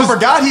 Oh, I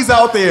forgot he's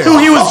out there. who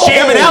he was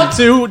jamming out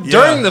to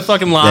during the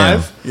fucking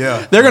live.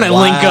 Yeah. They're gonna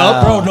link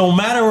up. Bro, no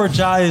matter where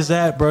Ja is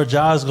at, bro,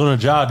 Ja's gonna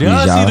Ja. Did He's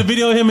y'all Ja. see the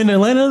video of him in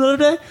Atlanta the other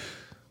day?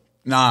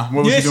 Nah,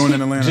 what was he doing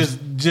in Atlanta?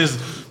 Just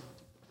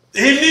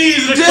his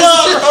knees in the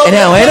club, bro. In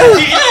Atlanta?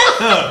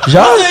 Yeah.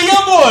 Ja? That's a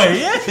young boy.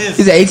 Yes.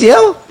 He's an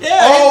ATL. Yeah.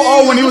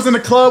 oh, when he was in the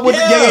club with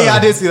yeah, I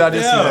did see that. I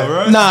did see Yeah, that.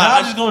 bro. Nah.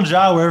 Ja just gonna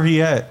Ja wherever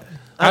he at.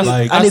 I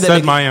need that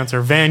said nigga- my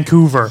answer.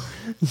 Vancouver.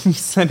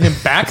 Send him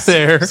back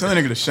there. Send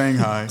that nigga to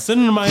Shanghai. Send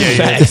him to Miami.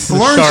 Facts. The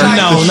Learn Sharks.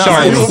 Chinese. No,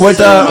 Sharks.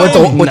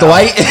 With the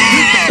white.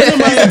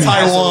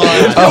 Taiwan.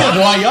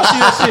 Dwight, y'all see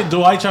that shit?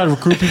 Dwight trying to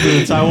recruit people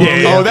in Taiwan.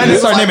 Yeah. Oh, that They is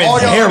start like naming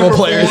all y'all terrible ever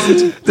players.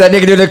 performed. That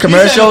nigga do the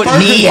commercial.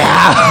 first-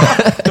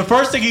 Yeah. The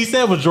first thing he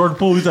said was Jordan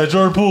Poole. He said,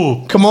 Jordan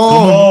Poole. Come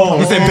on.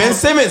 He said Ben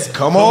Simmons.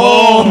 Come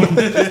on.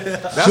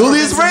 That's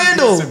Julius what Ben Simmons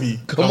Randle. needs to be.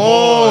 Come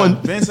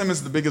on. Ben Simmons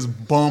is the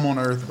biggest bum on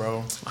earth,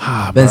 bro.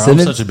 Ben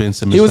Simmons. I'm such a Ben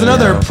Simmons He was fan.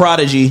 another Yeah.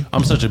 prodigy.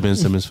 I'm such a Ben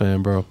Simmons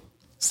fan, bro.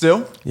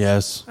 Still?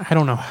 Yes. I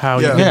don't know how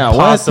you Yeah. could Yeah, what?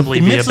 possibly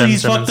be a Mentally, Ben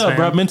he's Simmons fucked up, fan.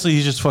 bro. Mentally,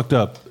 he's just fucked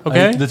up.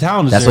 Okay. Like, the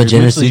talent is That's there. what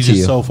Jenner Mentally, suits he's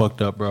you. just so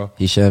fucked up, bro.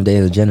 He should have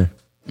dated Jenner.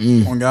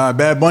 Oh, God.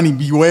 Bad Bunny,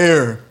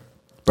 beware.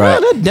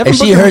 Bro, that Devin if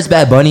she Booker- hurts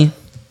Bad Bunny,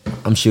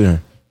 I'm shooting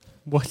her.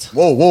 What?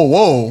 Whoa, whoa,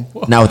 whoa.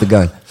 Not with a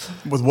gun,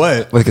 With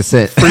what? with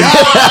consent. Free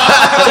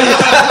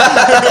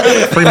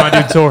my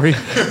dude Tory.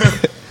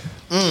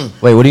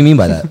 Wait, what do you mean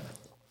by that?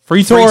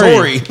 Free Free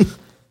Tory. Tory.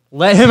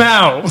 Let him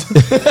out.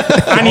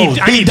 I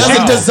need doesn't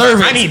Chick-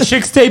 deserve it. I need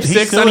Chicks Tape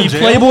 6. still I in need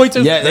jail? Playboy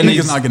 2. Yeah, That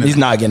nigga's not getting he's out.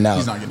 not getting out.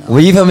 He's not getting out.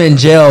 Leave him in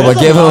jail, but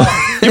give him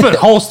Give him a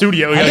whole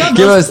studio. give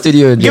him a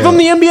studio in jail. Give him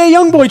the NBA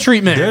YoungBoy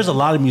treatment. There's a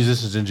lot of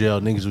musicians in jail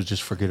niggas would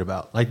just forget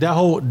about. Like that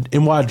whole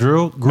NY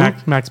Drill group.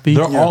 Max B.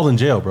 They're all in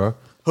jail, bro.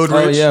 Hood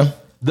Oh, Rich. yeah.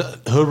 The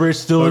Hood Rich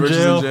still Hood in Rich is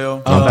jail. in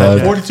jail.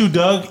 Doug. 42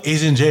 Doug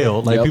is in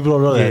jail. Like Yep. people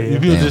don't know that. Yeah, yeah.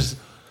 People Damn. just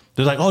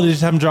they're like, oh, they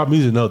just haven't dropped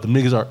music. No, the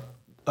niggas are.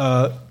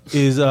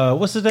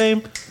 What's his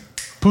name?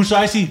 Pusha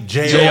Icy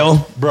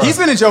jail. Bro. He's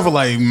been in jail for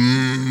like,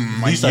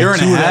 He's a year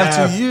like and a 2.5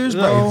 half, 2 years,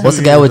 bro. What's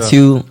the guy with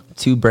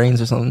two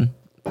brains or something?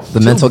 The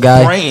mental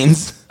guy.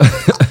 Brains.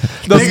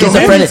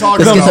 schizophrenic,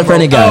 the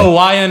schizophrenic guy. Oh,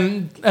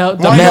 YN.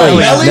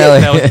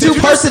 Melly. Two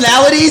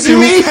personalities, you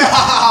mean?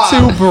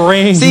 Two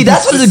brains. See,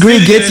 that's what a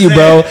degree gets you,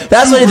 bro.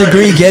 That's what a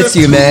degree gets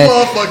you, man.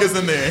 Motherfuckers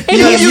in there.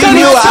 You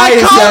knew what I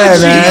said,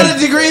 You man. got a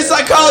degree in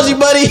psychology,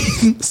 buddy.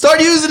 Start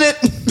using it.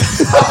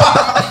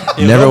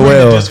 Yeah, Never don't bring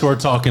the will. Discord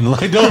talking.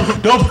 Like,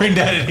 don't bring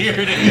that in here,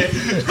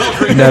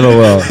 nigga. Never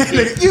will.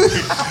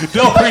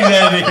 Don't bring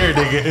that in here,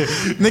 nigga.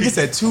 Nigga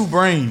said 2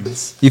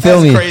 brains. You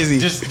feel me? Crazy.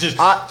 Just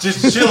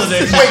chilling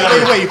there.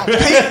 Wait.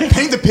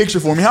 Paint the picture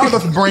for me. How are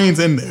the brains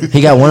in there?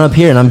 He got one up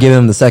here, and I'm giving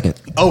him the second.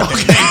 Oh,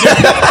 okay.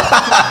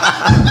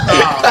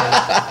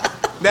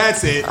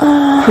 That's it.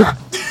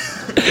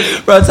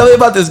 Bro, tell me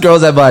about this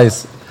girl's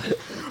advice.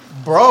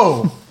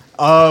 Bro,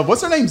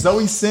 what's her name?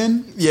 Zoe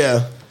Sin?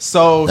 Yeah.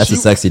 So That's a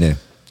sexy name.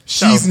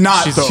 She's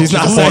not. Though. she's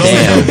not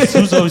Damn.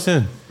 Who's always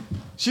in?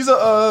 She's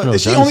a.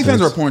 Is she Johnny OnlyFans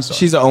Sins. or a porn star?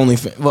 She's an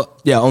OnlyFans. Well,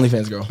 yeah,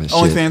 OnlyFans girl. Shit.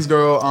 OnlyFans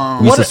girl.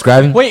 You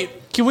subscribing?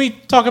 Wait, can we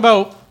talk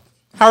about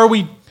how are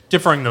we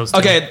differing those two?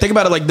 Okay, think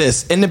about it like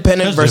this: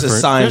 independent There's versus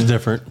different. There's signed.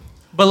 different.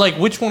 But like,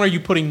 which one are you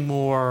putting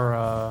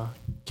more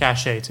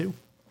cachet to?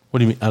 What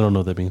do you mean? I don't know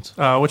what that means.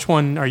 Which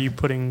one are you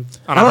putting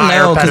on I a don't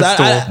higher know, 'cause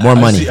pedestal? More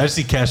money. I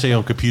see cachet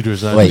on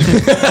computers. Wait.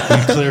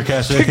 Clear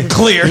cachet.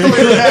 Clear.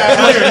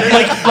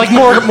 like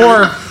more.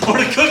 For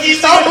the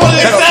cookies.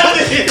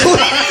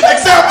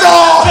 Accept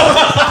all.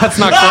 That's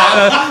not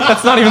correct.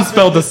 That's not even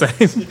spelled the same.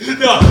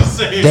 No, I'm just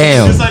saying.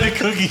 Damn. It's like the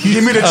cookies.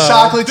 Give me the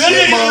chocolate chip.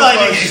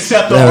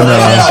 Accept all. Never know.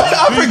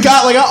 I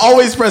forgot. Like I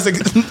always press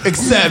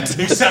accept.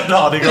 Accept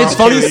all. Nigga. It's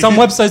funny. Some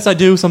websites I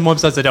do, some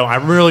websites I don't.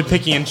 I'm really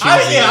picky and choosy.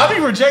 I'll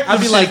be rejecting. I'd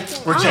be like,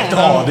 reject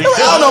I all. don't Nigga. I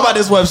don't know about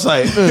this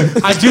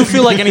website. I do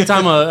feel like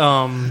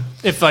anytime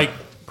if like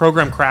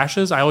program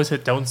crashes, I always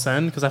hit don't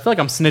send because I feel like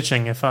I'm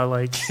snitching if I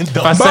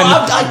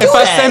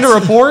send a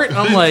report.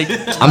 I'm like,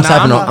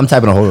 I'm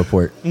typing a whole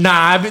report.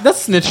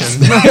 that's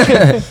snitching.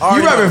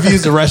 You write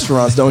reviews to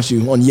restaurants, don't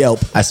you? On Yelp.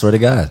 I swear to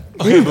God.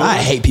 I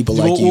hate people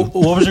like you.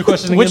 What was your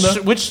question again?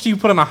 though? Which do you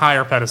put on a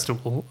higher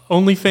pedestal?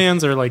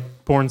 OnlyFans or like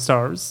porn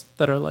stars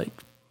that are like?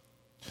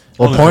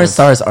 Well, porn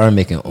stars are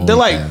making OnlyFans. They're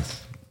like-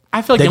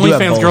 I feel like They the do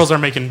have OnlyFans both. girls are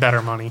making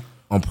better money.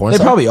 on porn They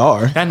stars? probably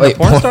are. And Wait, the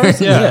porn porn? stars,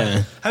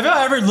 Yeah. Have y'all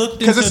ever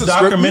looked into it's a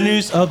script?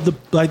 documentaries of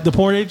the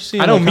porn agency?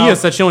 I know Like Mia how-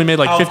 said she only made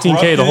like how 15K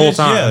corrupt the it whole is?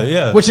 time.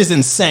 Yeah. Which is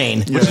insane.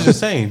 Which is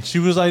insane. She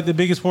was like the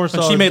biggest porn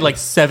star. But she made like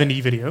 70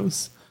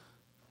 videos.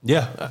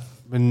 Yeah.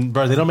 And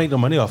bro, they don't make no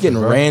money off Getting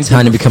it, bro. ran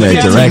Time to become a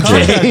Yeah, some director.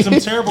 contracts, some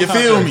terrible You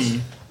feel contracts.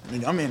 me?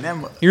 Nigga, I'm in that.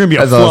 You're gonna be a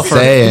That's what I'm fluffer.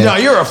 saying. No,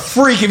 you're a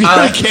freak if you're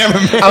a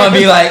cameraman. I'm gonna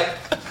be like,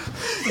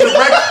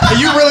 And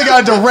you really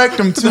gotta direct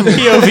them too.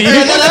 POV.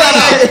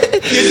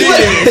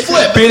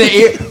 flip in the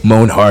ear,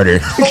 moan harder.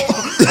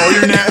 Oh,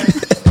 you're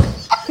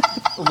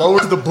not.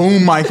 Lowers the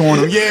boom mic on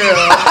him. Yeah.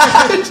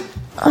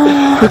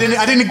 I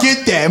didn't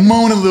get that.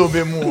 Moan a little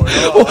bit more.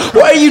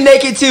 Why are you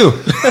naked too?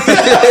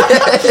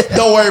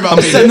 Don't worry about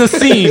me. Setting the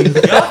scene.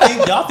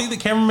 Y'all think the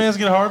cameraman's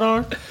get hard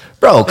on?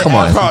 Bro, come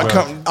on.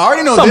 I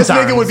already know this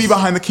Sometimes. nigga would be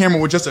behind the camera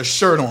with just a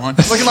shirt on,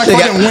 looking like They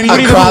fucking got Winnie a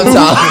the crop Pooh.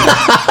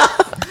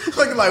 top,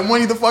 Looking like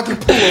Winnie the fucking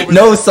Pooh. Over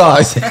no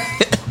socks.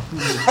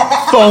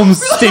 Foam Bro,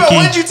 sticky.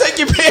 when did you take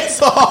your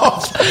pants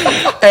off?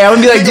 Hey, I'm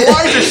gonna be like, Nigga,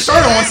 why is your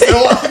shirt on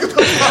still?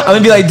 I'm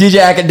gonna be like DJ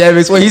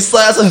Academics when he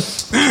slaps him.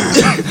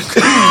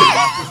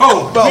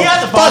 Bro, We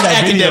got to find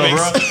that video,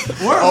 academics.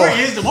 bro. Where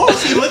is the? What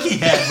was he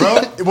looking at, bro?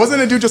 it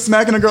wasn't a dude just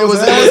smacking a girl's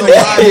ass. It was a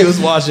guy he was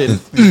watching.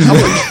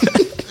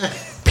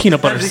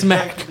 Peanut butter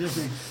smack.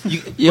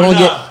 You don't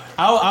get.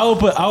 I would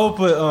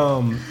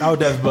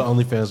definitely put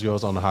OnlyFans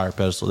girls on the higher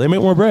pedestal. They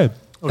make more bread.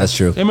 That's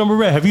true. They make more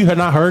bread. Have you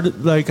not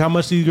heard like how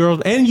much these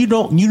girls? And you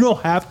don't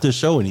have to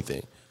show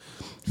anything.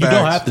 You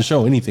don't Facts. have to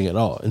show anything at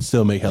all and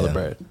still make hella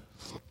bread.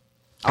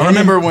 I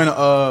remember when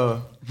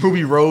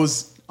Ruby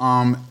Rose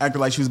acted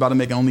like she was about to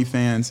make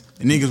OnlyFans,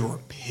 and niggas were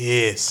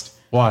pissed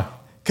Why?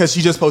 because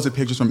she just posted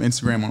pictures from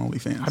Instagram on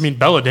OnlyFans. I mean,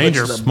 Bella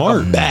Danger.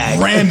 Smart. ran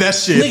that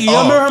shit. Nigga,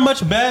 y'all remember how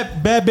much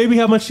bad baby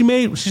how much she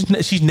made?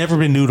 She's never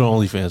been nude on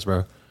OnlyFans,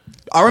 bro.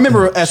 I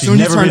remember as She's soon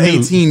as you never turned been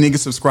nude. 18, niggas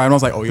subscribed. I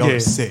was like, oh, y'all Yeah, are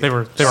sick. they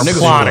were Niggas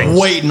plotting. were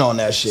waiting on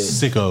that shit.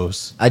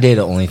 Sickos. I dated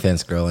an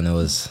OnlyFans girl and it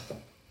was.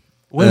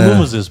 When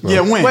was this, bro? Yeah,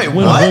 when? Wait,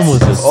 When what? was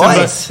this?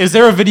 What? Is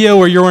there a video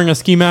where you're wearing a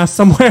ski mask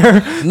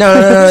somewhere?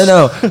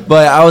 No.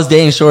 But I was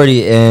dating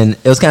Shorty and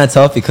it was kind of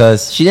tough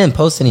because she didn't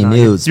post any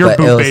nudes. You're a but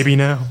it boot was- baby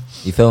now.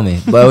 You feel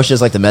me? But it was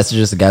just like the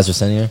messages the guys were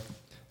sending her.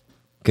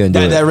 Couldn't do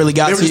it. That really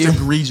got They were to just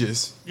you.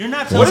 egregious. You're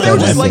not What telling if they were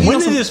just me. like, When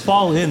did this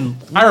fall in?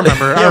 I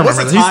remember. I what's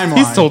remember. the timeline?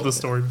 He's told this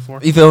story before.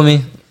 You feel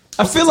me?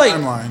 I feel like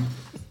Timeline.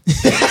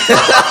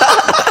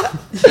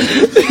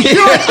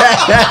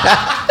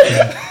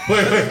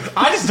 Wait.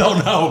 I just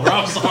don't know, bro.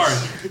 I'm sorry.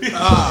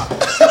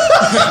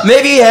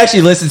 Maybe he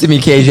actually listened to me,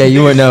 KJ.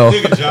 You would know.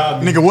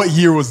 Nigga, what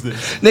year was this?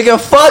 Nigga,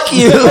 fuck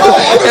you.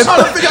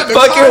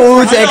 Fuck your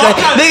Wu-Tang.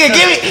 Nigga,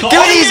 give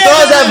me these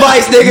songs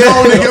advice, nigga.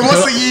 No, nigga,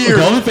 what's the year?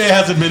 The only fan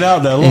hasn't been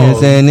out that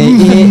long.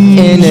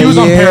 In She was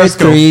the on year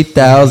Periscope.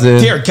 3000.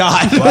 Dear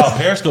God. Wow,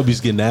 Periscope is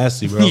getting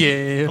nasty, bro.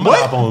 Yeah.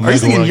 What? Are you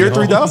singing year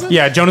 3000?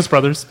 Yeah, Jonas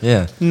Brothers.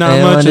 Yeah. Not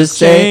And much has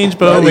changed,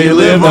 but we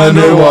live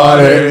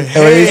underwater. And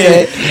what he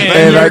say?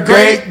 And our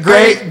great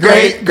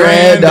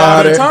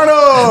granddaughter. Turn It's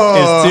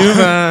up. too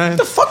fine. What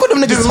the fuck were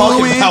them niggas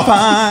talking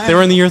about? They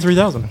were in the year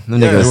 3000. Them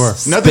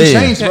niggas Nothing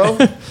spin. changed, bro.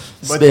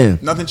 But Spin.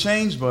 nothing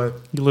changed, but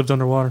You lived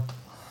underwater.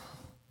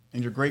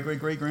 and your great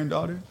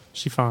granddaughter,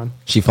 She fine.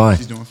 She fine.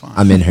 she's doing fine.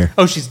 I'm in her.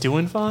 Oh, she's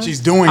doing fine? She's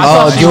doing Oh,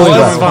 fine. she doing was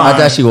fine. fine. I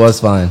thought she was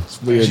fine.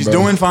 Weird, She's bro.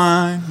 doing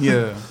fine.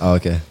 Yeah. Oh,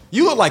 okay.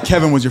 You look like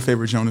Kevin was your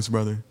favorite Jonas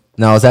brother.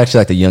 No, it's actually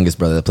like the youngest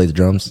brother that played the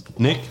drums.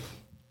 Nick,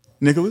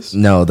 Nicholas?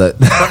 No, the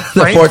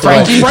fourth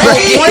one.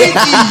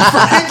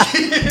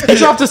 He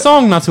dropped a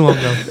song not too long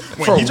ago.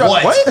 Wait,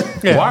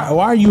 what? Yeah.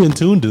 why are you in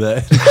tune to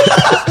that?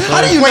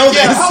 How do you know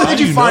that? How did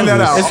you find that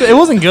out? It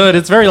wasn't good.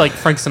 It's very like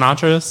Frank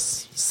Sinatra,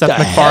 Seth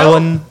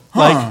MacFarlane.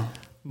 Like,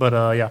 but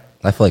yeah.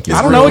 I feel like you're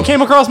I don't know. It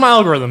came across my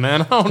algorithm,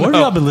 man. I don't What have know.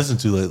 y'all been listening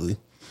to lately?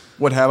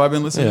 What have I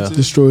been listening Yeah. to?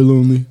 Destroy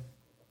Lonely.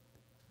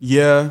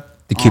 Yeah.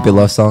 the Cupid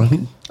Love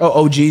song.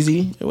 Oh,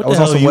 OGZ. I was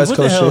on some West What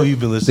the Coast hell shit. you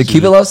been The listening to?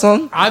 Cupid Love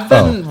song. I've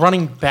been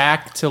running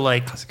back to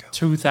like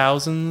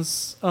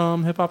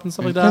 2000s hip hop and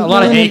stuff like that. A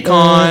lot of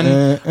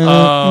Akon,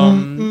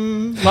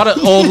 a lot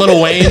of old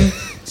Lil Wayne.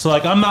 So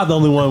like, I'm not the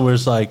only one where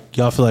it's like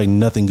y'all feel like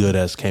nothing good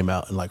has came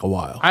out in like a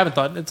while. I haven't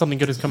thought something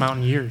good has come out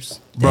in years.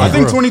 I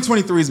think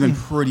 2023 has been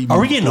pretty. Are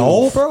we getting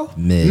old, bro?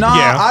 Mid. Nah,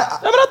 Yeah.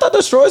 I thought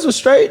Destroys was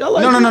straight. I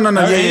like no.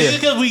 Is Yeah, it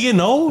because we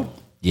getting old?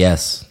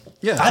 Yes.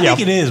 yeah. I think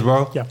it is,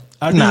 bro. Yeah.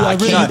 I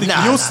really think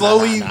You'll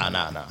slowly. Y'all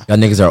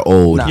niggas are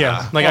old.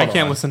 Yeah, like I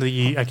can't listen to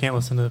Yeet. I can't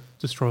listen to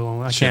Destroy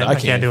Lonely. I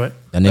can't do it.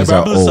 Y'all Like, niggas bro,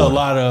 I are listen to a old.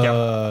 lot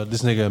of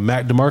this nigga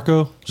Mac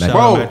DeMarco. Shout out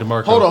Bro, Mac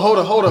DeMarco.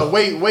 hold on.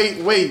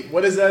 Wait.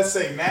 What does that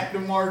say? Mac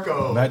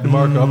DeMarco. Mac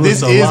DeMarco. I'm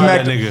This listening to a is lot Mac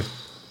of that nigga.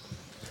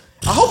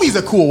 I hope he's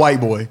a cool white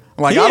boy.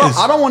 Like He is.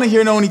 I don't want to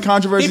hear any He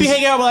controversy. be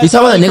hanging out with like You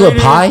talking about that nigga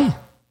with creators. pie?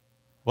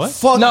 What?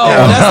 Fuck No,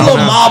 that. that's Lil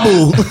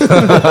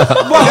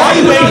Mabu. Why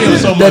you making him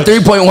so That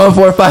much?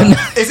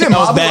 3.1459. Is it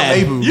Mabu or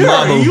bad.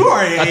 Mabu? You are.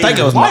 I think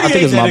it was Why I do think you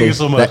it was hate that Mabu. nigga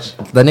so much?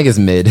 That nigga's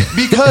mid.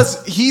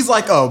 Because he's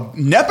like a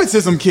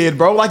nepotism kid,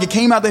 bro. Like it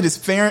came out that his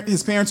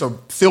parents are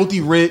filthy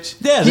rich.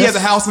 Yeah, he has that's- a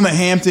house in the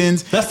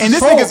Hamptons. That's and the this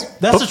troll. nigga's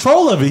That's the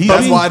troll of it.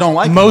 that's why I don't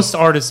like him. Most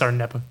artists are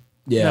Nepo.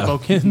 Yeah, Nepo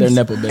kids. they're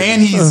Nepo babies.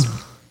 And he's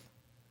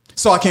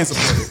so I can't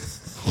support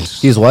it.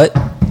 He's what?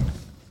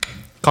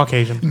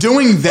 Caucasian.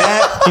 Doing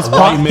that,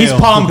 He's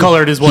palm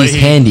colored, is what He's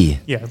handy.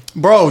 Yeah.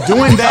 bro,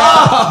 doing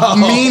that.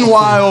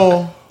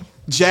 Meanwhile,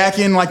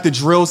 jacking like the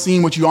drill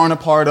scene, which you aren't a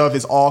part of,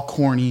 is all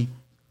corny.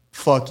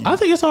 Fuck you. I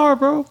think it's hard,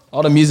 bro.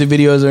 All the music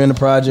videos are in the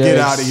project. Get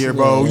out of here,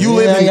 bro. Yeah, You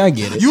live in I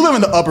get it. You live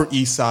in the Upper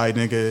East Side,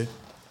 nigga.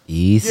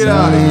 East Get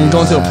out of side. here.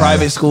 Going to a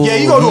private school. Yeah,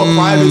 you go to a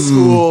private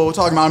school.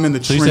 Talking about I'm in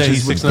the So you say trenches.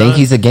 he's with- 6'9"? Think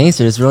he's a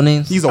gangster. His real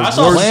name? He's a I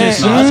saw some worst shit.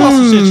 shit. I saw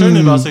some shit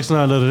trending about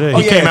 6ix9ine the other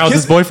day. He came out with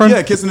his boyfriend?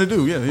 Yeah, kissing the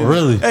dude. Yeah.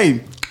 Really?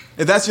 Hey,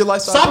 if that's your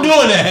lifestyle, Stop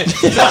doing that.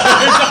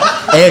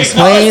 It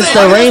explains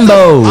the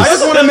rainbows. I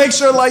just want to make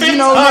sure, like, you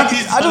know, Big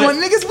niggas, I just want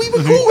niggas, we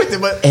were cool with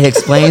it, but It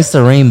explains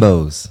the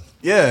rainbows.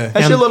 yeah,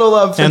 That's your little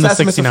and the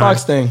Fantastic Mr. 69.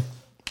 Fox thing.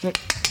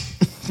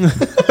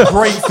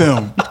 great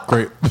film.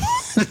 Great.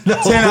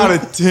 10 out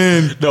of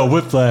 10. No,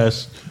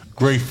 Whiplash.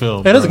 Great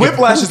film. It is a bro. good-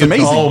 Whiplash is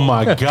amazing. Oh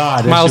my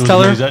god, that Miles shit was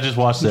Teller? amazing. I just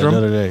watched that the Drum?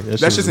 other day. That shit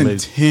That's was just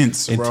amazing.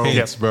 intense, bro.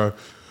 Intense, bro.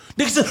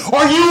 Nigga said,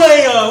 "Are you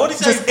a what is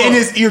Just that? in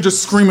his ear,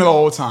 just screaming the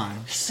whole time.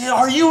 He said,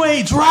 "Are you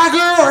a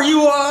dragger? Are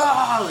you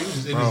a?" He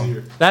was in his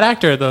ear. That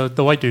actor,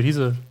 the white dude, he's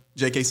a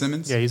J.K.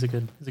 Simmons? he's a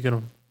good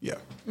one. Yeah.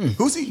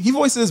 Who's he? He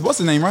voices, what's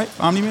his name, right?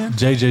 Omni-Man?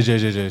 J. Is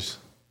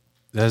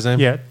that his name?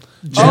 Yeah.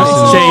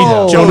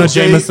 Oh, Jonah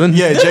J- Jameson.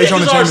 Yeah, Them J. niggas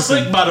Jonah are Jameson.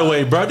 slick, by the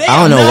way, bro. They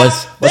I don't have know not-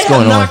 what's they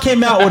going have on. not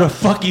came out with a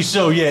fucking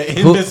show yet.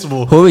 Who,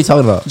 Invincible. who are we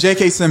talking about?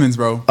 J.K. Simmons,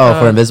 bro. Oh,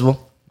 for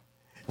Invisible?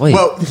 Wait.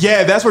 Well,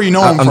 yeah, that's where you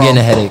know him I'm from. getting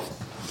a headache.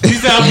 He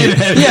said, "I'm getting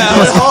heavy."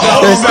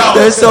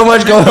 There's so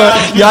much going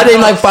on. Y'all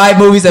named like 5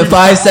 movies in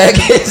 5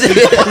 seconds.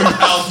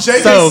 J.K.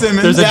 So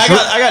Simmons. there's a, I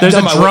got there's a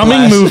done by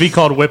drumming Whiplash. movie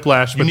called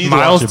Whiplash with need to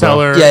Miles watch it, bro.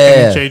 Teller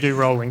Yeah. and J.J.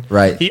 Rowling.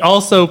 Right. He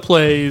also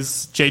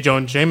plays J.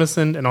 Jonah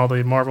Jameson in all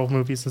the Marvel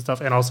movies and stuff,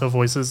 and also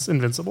voices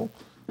Invincible.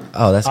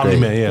 Oh, that's great.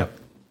 Man, yeah.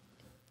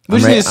 We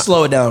just ready- need to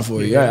slow it down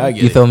for you. I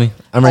get You it. feel me?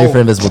 I'm ready Oh. for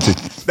Invisible too.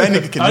 that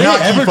nigga can Are they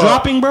not ever keep up.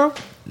 dropping, bro?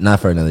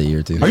 Not for another year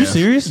or two. Are you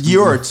serious? Year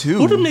or two.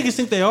 Who do niggas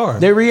think they are?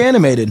 They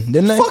reanimated,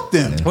 didn't they? Fuck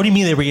them. What do you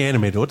mean they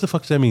reanimated? What the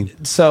fuck does that mean?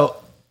 So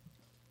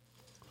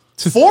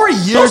 4 Don't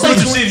years. say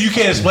some shit if you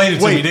can't explain it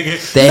to me,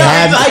 nigga. They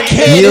have I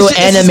can't. new It's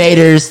just-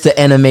 animators to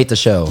animate the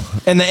show.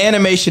 and the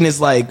animation is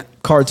like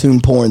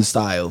cartoon porn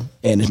style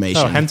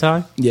animation. Oh,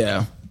 hentai?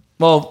 Yeah.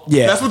 Well,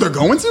 yeah. That's what they're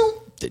going to?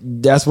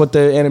 That's what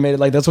they're animated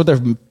like. That's what they're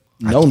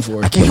known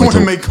for. Can't You wait want to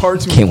to make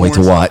cartoon Can't wait to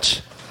porn?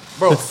 watch.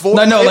 Bro, No,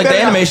 it like the better not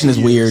animation be is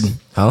years. weird.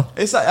 Huh?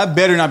 It's like, I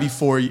better not be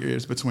 4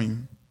 years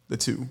between the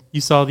two.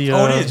 You saw the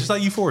Oh, it is just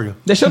like Euphoria.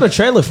 They showed a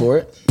trailer for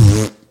it.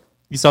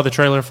 you saw the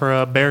trailer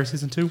for Bear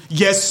season 2?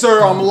 Yes,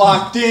 sir. I'm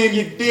locked in.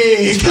 You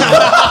dig? It's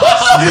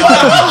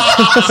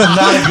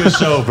not a good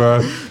show,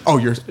 bro. Oh,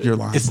 you're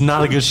lying. It's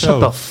not a good show. Shut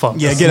the fuck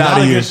Yeah, up. get out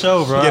of here. It's not a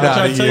good show, bro. Get I'm out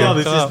trying of to tell here. y'all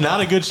this. It's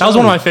not a good show. That was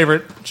one of my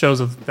favorite shows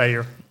of that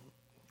year.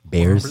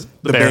 Bears.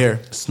 The Bear.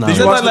 It's not. Did Is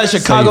you watch that that the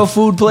Chicago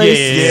food place?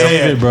 Yeah.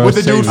 Yeah, it, bro. with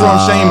the dude Save from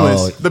it.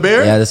 Shameless. The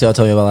Bear. Yeah, that's what y'all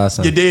told me about last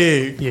time. You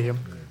dig? Yeah.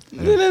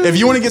 If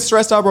you want to get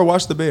stressed out, bro,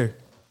 watch The Bear.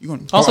 You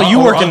gonna Also, you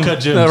work in Uncut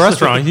the Gems.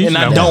 restaurant. You And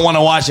I know. don't want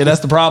to watch it. That's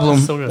the problem.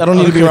 So good. I don't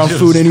need to be around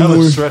food anymore.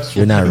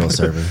 You're not a real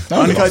server.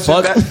 Uncut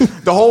fuck.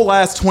 Gems, the whole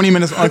last 20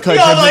 minutes of Uncut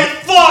I was Gems.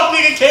 like, fuck,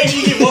 nigga, can't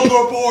you get one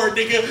more board,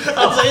 nigga?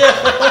 I was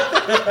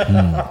like,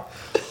 yeah.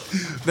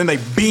 Then they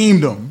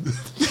beamed him,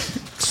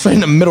 Straight in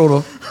the middle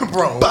of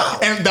bro.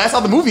 And that's how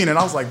the movie ended.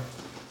 I was like,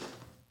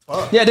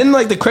 Yeah, didn't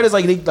like the credits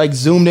like they like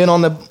zoomed in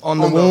on the wound?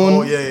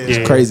 oh, yeah.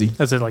 It's crazy.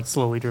 As it like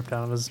slowly dripped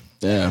down of his.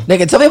 Yeah.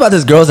 Nigga, tell me about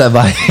this girl's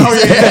advice. Oh,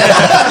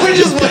 yeah. We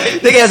just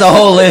wait. Nigga has a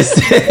whole list.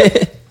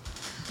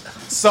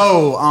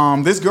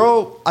 So, this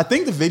girl, I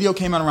think the video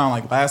came out around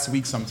like last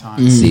week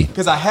sometime. See.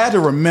 Because I had to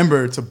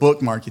remember to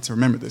bookmark it to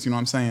remember this, you know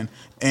what I'm saying?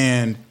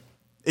 And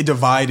it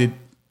divided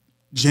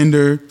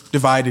gender,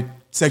 divided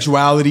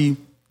sexuality,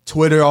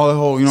 Twitter, all the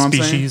whole, you know what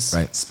I'm Species.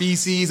 saying? Right.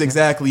 Species,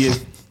 exactly.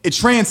 It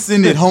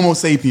transcended Homo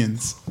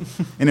sapiens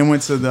and then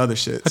went to the other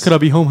shit. How could I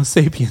be Homo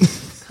sapien?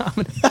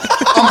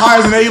 I'm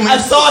higher than aliens. I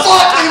saw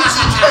Fuck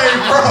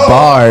MGK, bro.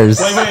 Bars.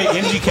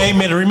 Wait. MGK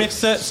made a remix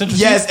set. Central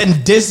C? Yes,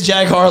 and diss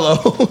Jack Harlow.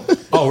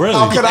 Oh, really?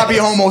 How could I be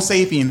Homo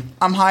sapien?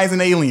 I'm high as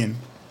an alien.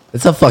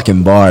 It's a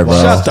fucking bar, bro.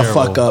 Shut the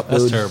Terrible. fuck up,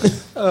 That's dude.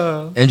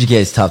 terrible. MGK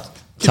is top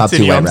two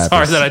Continue, white I'm rappers.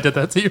 sorry that I did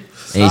that to you.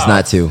 And he's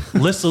not two.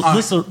 List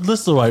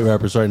the white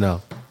rappers right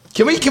now.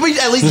 Can we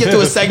at least get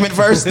through a segment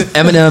first?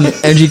 Eminem,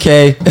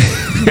 MGK.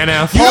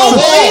 NF. Paul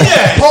Wall,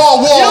 Paul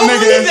Wall, You don't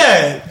believe nigga.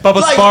 that?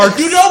 Bubba Sparks.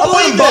 You don't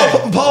believe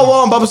that? Paul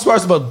Wall and Bubba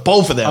Sparks about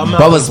both of them. I'm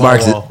not Bubba with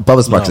Sparks. Paul Wall.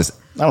 Bubba Sparks No. is.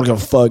 I don't give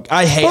a fuck.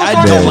 I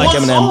Sparks don't is like one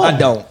Eminem. song. I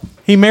don't.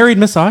 He married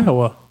Miss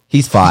Iowa.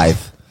 He's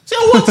 5. So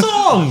what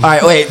song? All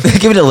right, wait.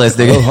 Give me the list,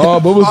 nigga.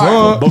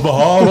 Bubba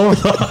Hall.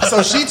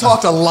 So she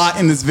talked a lot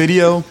in this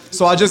video,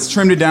 so I just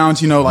trimmed it down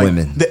to, like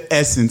Women. the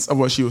essence of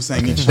what she was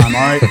saying each time,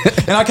 all right?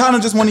 And I kind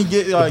of just want to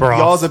get broth.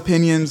 y'all's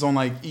opinions on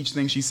like each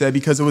thing she said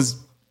because it was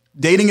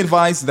dating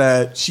advice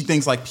that she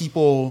thinks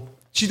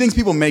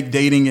people make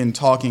dating and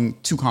talking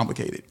too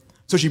complicated.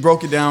 So she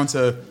broke it down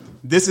to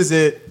this is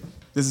it,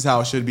 this is how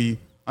it should be.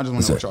 I just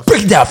want to know what y'all think.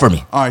 Break it down for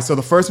me. All right, so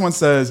the first one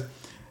says,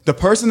 the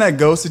person that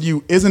ghosted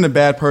you isn't a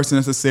bad person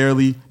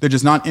necessarily. They're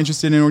just not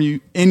interested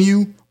in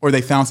you, or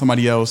they found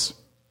somebody else.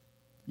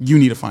 You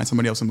need to find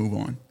somebody else and move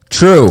on.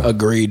 True.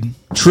 Agreed.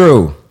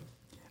 True.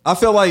 I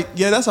feel like,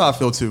 yeah, that's how I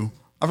feel too.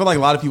 I feel like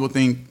a lot of people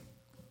think,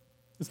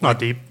 It's not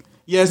deep.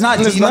 yeah, it's not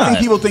It's deep. I think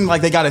not. people think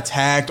like they got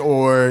attacked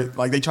or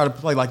like they try to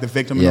play like the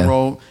victim in Yeah. the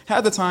role.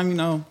 Half the time,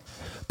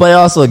 But it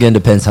also, again,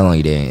 depends how long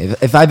you're dating.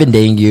 If I've been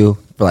dating you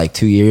for like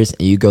 2 years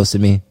and you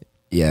ghosted me,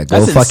 yeah, go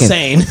That's fucking.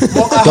 insane.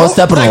 Well, I Don't hope-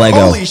 step on a Lego.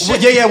 Holy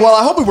shit. Yeah. Well,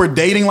 I hope if we're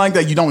dating like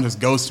that, you don't just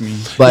ghost me.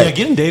 But Yeah,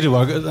 getting dated,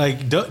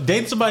 like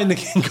dating somebody and they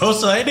can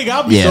ghost. I think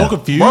I'll be Yeah. so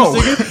confused. Bro.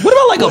 Nigga. What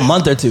about like a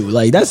month or two?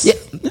 Like that's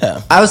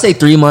yeah. I would say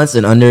 3 months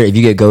and under. If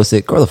you get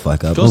ghosted, grow the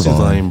fuck up. Move Ghosting's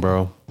on. lame,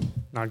 bro.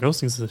 Nah,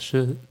 ghosting's the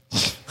shit.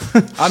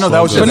 I know that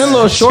was But just in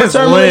little short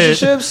term lit.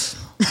 relationships,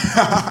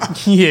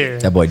 Yeah.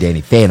 That boy Danny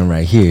Phantom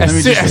right here.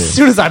 As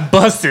soon as I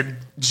busted,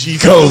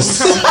 ghost.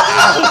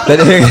 That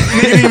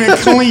nigga- Ain't even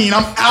clean.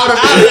 I'm out of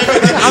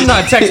it. I'm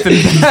not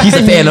texting back. He's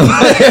a Phantom.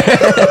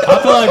 I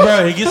feel like,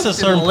 bro, it gets to a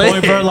certain lit.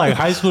 point, bro. Like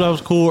high school, that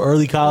was cool.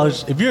 Early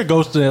college, if you're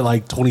ghosted at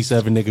like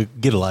 27, nigga,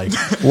 get a life.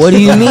 What do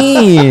you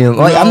mean?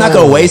 Like, I'm not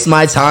gonna waste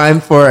my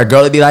time for a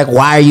girl to be like,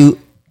 "Why are you?"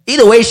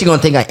 Either way, she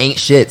gonna think I ain't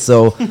shit.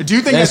 So Do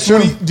you think That's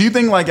at 20, do you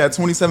think like at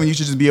 27 you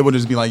should just be able to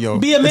just be like, yo,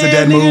 Be a it's man, a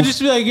dead nigga. move? Just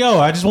be like, yo,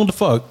 I just want to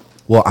fuck.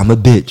 well, I'm a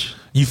bitch.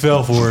 You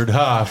fell for it.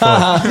 Ha, fuck.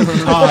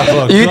 Ha,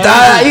 fuck. You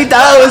thought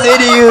I was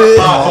into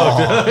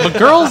you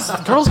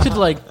But girls could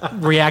like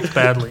react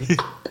badly.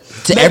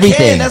 to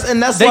everything.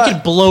 that's They why-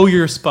 could blow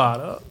your spot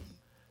up,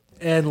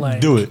 and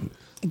like Do it.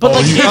 But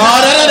like, Key your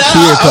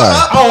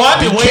car. Oh,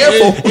 I've been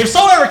waiting. If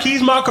someone ever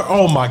keys my car,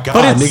 oh my god,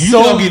 But it's nigga, you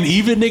so- know I'm getting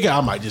even, nigga.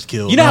 I might just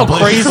kill. You know how No,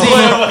 crazy-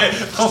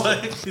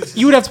 Wait.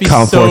 you would have to be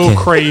Count so 4K.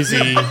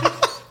 crazy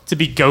to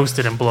be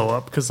ghosted and blow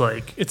up because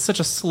like it's such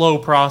a slow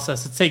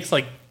process. It takes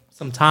like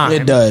some time.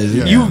 It does.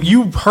 Yeah.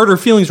 You hurt her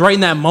feelings right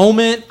in that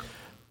moment.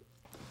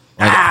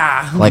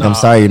 Like, I'm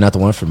sorry, you're not the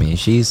one for me.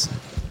 She's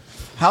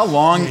How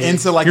long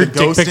into like Your the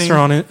dick pics are ghosting?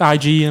 on it,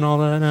 IG and all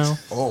that now.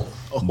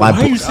 my Why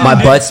are you sending my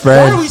dick- butt Why are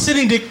spread. we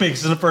sending dick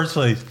pics in the first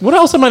place? What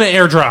else am I gonna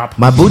airdrop?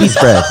 My booty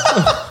spread.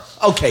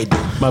 okay, dude.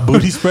 My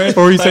booty spread.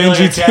 Or are you saying Like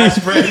a GT? cat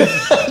spread?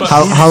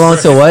 How long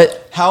till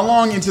what? How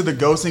long into the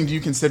ghosting do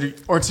you consider,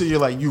 or till you're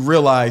like you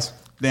realize,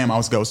 damn, I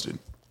was ghosted?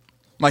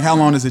 Like how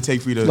long does it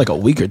take for you to Like a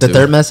week or The two.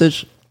 third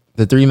message,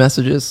 the 3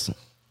 messages.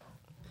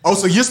 Oh,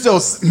 so you're still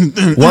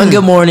One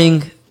good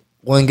morning,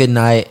 one good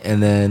night,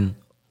 and then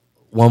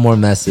one more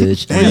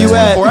message. Damn, and you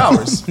then- at 4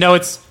 hours. No,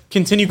 it's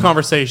continue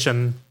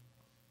conversation.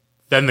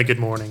 then the good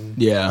morning,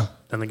 Yeah.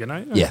 then the good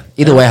night. Yeah.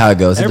 Either way, how it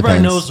goes. It Everybody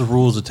depends. knows the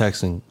rules of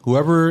texting.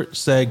 Whoever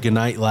said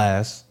goodnight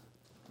last,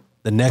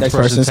 the next Next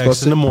person person's texts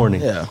supposed in the to-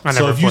 morning. Yeah. I So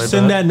never if you played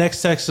send that. that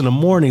next text in the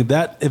morning,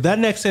 if that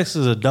next text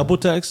is a double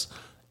text,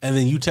 and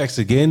then you text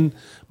again,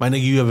 my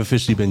nigga, you have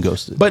officially been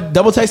ghosted. But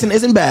double texting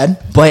isn't bad.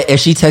 But if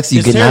she texts you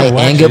It's good night terrible,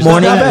 and actually. good It's not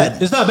morning,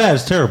 bad. It's not bad.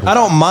 It's terrible. I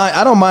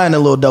don't mind a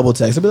little double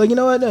text. I'll be like, you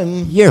know what?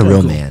 you're a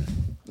real man.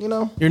 You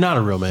know, You're not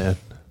a real man.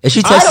 If she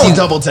I texts don't you,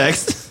 double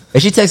text.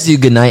 if she texts you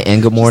good night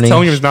and good morning,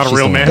 telling you he's not a she's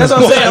real single. man. That's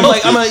what I'm saying.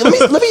 I'm like,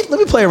 let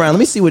me play around. Let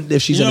me see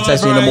if she's gonna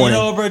text me in the morning.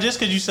 You know what, bro? Just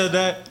because you said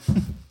that,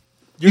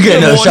 You get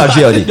another shot,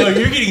 Jody. No,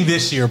 you're getting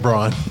this year,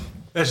 Braun.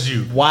 That's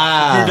you.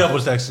 Wow. You're double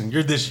texting.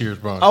 You're this year's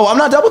Braun. Oh, I'm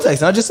not double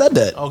texting. I just said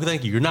that. Oh,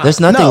 thank you. You're not. There's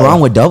nothing No.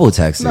 wrong with double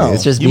texting. No.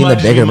 It's just You being the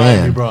might bigger be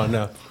man. Braun.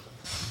 No.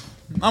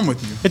 I'm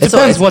with you. It It's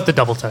depends okay. what the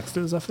double text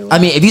is. I feel like.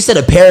 I mean, if you said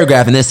a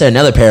paragraph and then said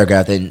another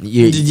paragraph, then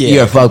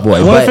you're a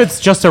fuckboy. What But if it's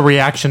just a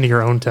reaction to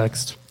your own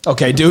text?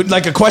 Okay, dude,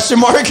 like a question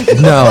mark.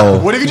 no,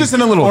 What if you just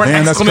send a little Or an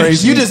damn? That's exclamation.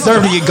 crazy. You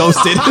deserve to get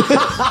ghosted.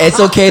 it's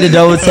okay to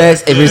double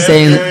text if you're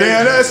saying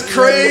Damn, that's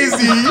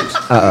crazy.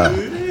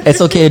 it's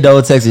okay to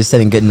double text if you're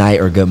saying good night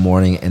or good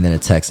morning and then a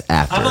text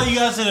after. I thought you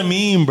guys said a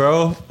meme,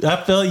 bro. I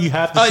felt you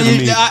have to send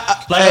a meme.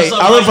 Hey, of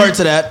I'll revert you-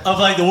 to that. Of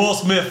like the Will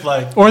Smith,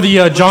 like Or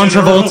the John in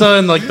the room. Travolta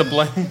and like the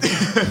blank.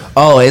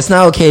 Oh, it's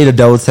not okay to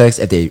double text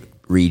if they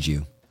read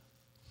you.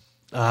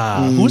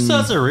 who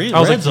says a read? I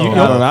was Red like, Zone. you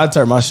I don't know. I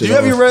turn my shit. Do you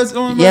have off. your reds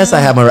on? Yes, I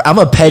have. I'm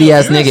a petty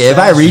ass nigga. If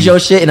I read your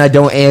shit and I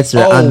don't answer,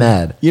 I'm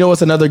mad. You know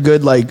what's another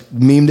good like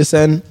meme to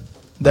send?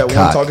 That one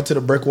Cock. talking to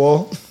the brick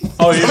wall.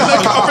 Oh yeah.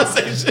 That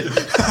conversation.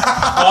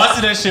 Oh, I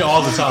see that shit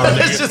all the time.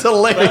 It's nigga. just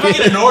Like, if I hilarious.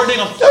 get ignored,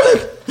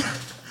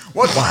 nigga,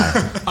 What?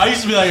 I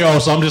used to be like, oh,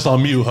 so I'm just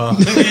on mute, huh?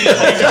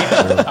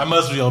 I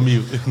must be on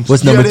mute.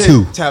 What's Yeah, number it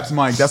is. 2? Taps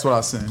Mike. That's what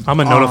I send. I'm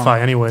gonna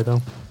notify anyway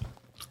though.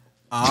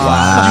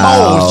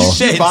 Oh, you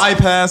shit.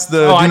 bypass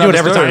the. Oh, I do do not it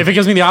every disturb. time. If it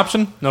gives me the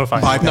option,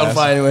 notify. Bypass.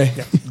 Notify anyway.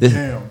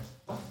 Damn.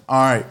 All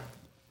right.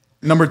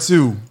 Number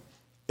 2.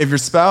 If your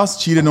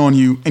spouse cheated on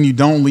you and you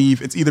don't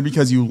leave, it's either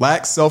because you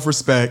lack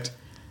self-respect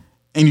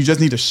and you just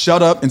need to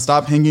shut up and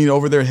stop hanging it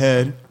over their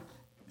head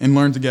and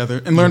learn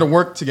together and learn to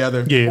work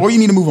together, Yeah. or you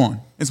need to move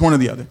on. It's one or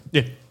the other.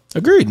 Yeah.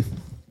 Agreed.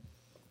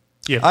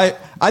 Yeah.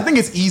 I think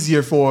it's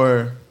easier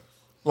for,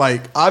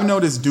 like, I've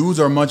noticed dudes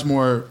are much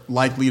more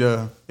likely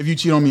to, if you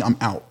cheat on me, I'm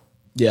out.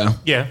 Yeah.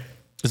 Yeah.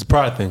 It's a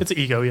pride thing. It's an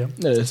ego. Yeah.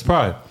 It is. It's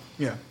pride.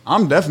 Yeah.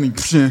 I'm definitely.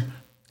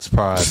 It's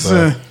pride,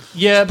 bro.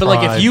 Yeah, but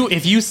like Pride.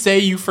 if you say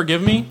you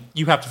forgive me,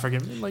 you have to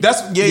forgive me. Like,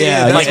 That's yeah, Yeah,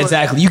 that's like what-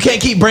 exactly. You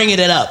can't keep bringing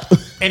it up.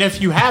 and if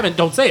you haven't,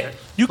 don't say it.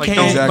 You Like, can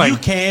don't- Exactly. you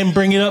can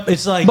bring it up.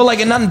 It's like, But like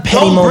in not in petty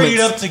don't moments. bring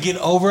it up to get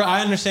over. I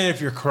understand if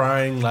you're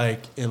crying, like,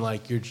 and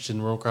like you're just in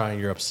the room crying,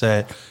 you're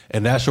upset,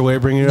 and that's your way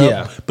of bringing it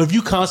Yeah. up. But if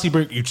you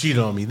constantly bring, you cheated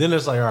on me, then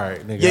it's like, all right,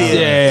 nigga. Yeah.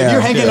 Yeah. If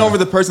you're hanging Yeah. over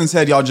the person's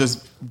head, y'all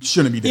just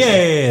shouldn't be Yeah,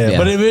 there. yeah, yeah. Yeah.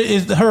 But if it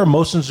is her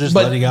emotions just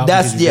But letting out,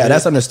 that's because you did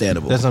that's it,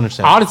 understandable. that's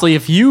understandable. Honestly,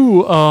 if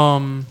you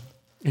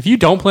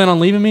don't plan on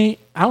leaving me,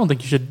 I don't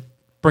think you should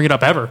bring it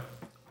up ever.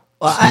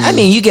 Well, I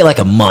mean, you get like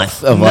a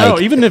month of No,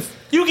 like. even if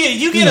You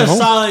get No. a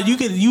solid.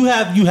 You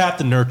have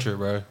to nurture,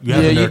 bro. You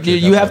have Yeah, to nurture.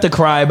 you have to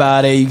cry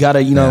about it. You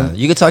gotta, you know.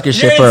 You can talk your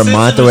shit Yeah, for a it's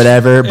month or sensitive.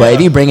 whatever, but Yeah.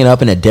 if you bring it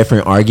up in a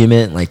different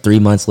argument, like 3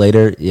 months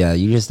later, yeah,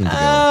 you just need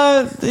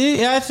to go.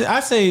 Yeah, I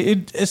say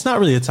it's not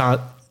really a time.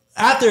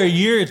 After a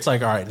year, it's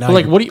like, all right, now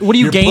like what are you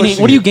you're gaining?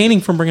 pushing What are you it.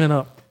 gaining from bringing it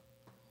up?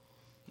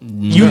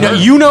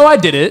 You know I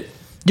did it.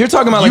 You're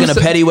talking about like You in a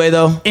said- petty way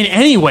though. In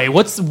any way,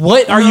 what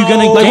are you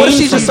gonna No. Like gain what if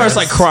she from just starts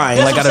this? like crying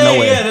That's like what out I'm of saying.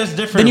 nowhere? Yeah, that's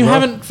different. Then you bro.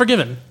 haven't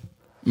forgiven.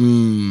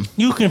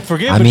 You can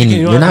forgive. I but mean, you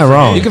you're don't not have to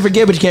wrong. forget. You can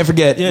forget, but you can't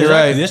forget. Yeah, You're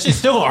exactly. right. That shit's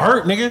still gonna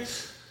hurt,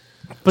 nigga.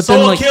 But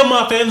Someone then like kill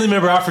my family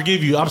member. I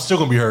forgive you. I'm still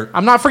gonna be hurt.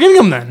 I'm not forgiving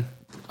him then.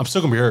 I'm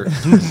still gonna be hurt.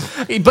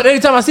 But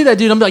anytime I see that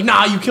dude, I'm like,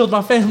 nah, you killed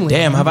my family.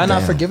 Damn, have I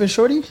not forgiven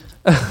Shorty?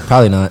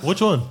 Probably not.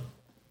 Which one?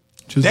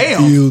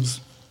 Damn. Fields.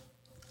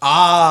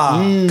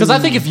 Because I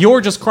think if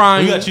you're just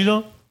crying You got cheated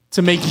on?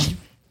 to make,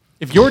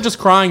 if you're just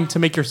crying to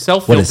make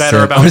yourself What feel a better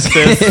simp. about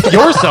this,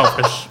 you're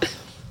selfish.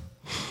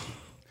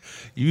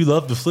 You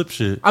love to flip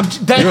shit.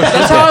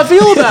 That's how I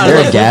feel about You're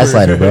a it.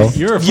 gaslighter, bro.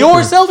 You're a flipper.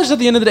 You're selfish at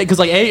the end of the day because,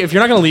 like, if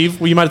you're not gonna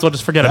leave, well, you might as well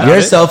just forget about You're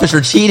it. selfish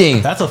for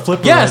cheating. That's a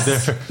flipper Yes.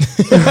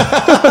 right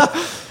there.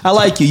 I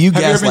like you. You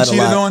Have you ever been gaslight a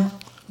cheated lot. on?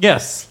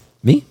 Yes.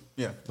 Me?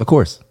 Yeah. Of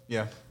course.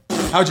 Yeah.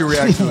 How'd you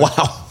react to it? Wow.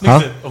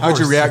 Huh? Of How'd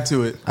you course. react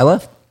to it? I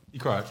left. You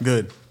cried.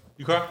 Good.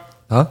 You cried.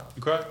 Huh?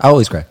 You cried. I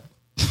always cry.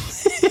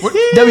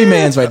 W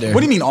man's right there. What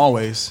do you mean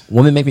always?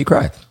 Women make me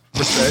cry.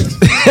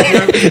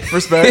 Respect.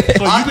 Respect.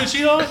 So you been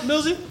cheated on,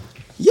 Millsy?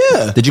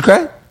 Yeah. Did you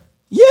cry?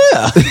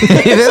 Yeah.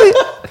 Really?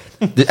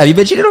 Have you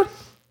been cheated on?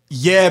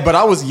 Yeah, but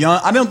I was young.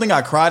 I didn't think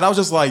I cried. I was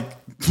just like,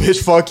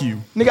 bitch, fuck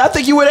you. Nigga, I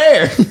think you were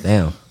there.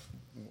 Damn.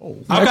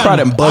 I cried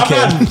in I've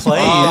gotten Buckhead.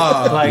 played.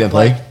 You got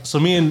played? So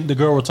me and the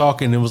girl were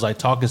talking. It was like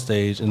talking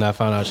stage, and I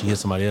found out she hit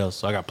somebody else.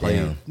 So I got played.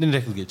 Damn. Didn't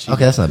technically get cheated.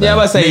 Okay, that's not bad. Yeah, I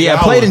was about to say, yeah, Nigga,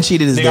 I played was- and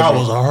cheated is nigga, different. I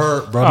was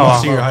hurt, bro. Oh.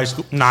 Senior high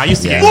school. Nah, I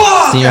used to Yeah.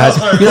 get. Senior high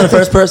school. You know the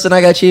first person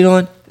I got cheated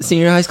on?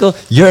 Senior high school?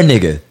 You're a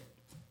nigga.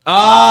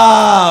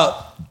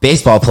 Ah,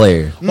 baseball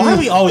player. Why do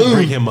we always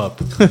bring him up?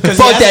 Fuck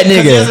that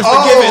nigga.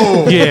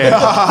 Oh,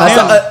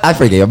 Yeah. I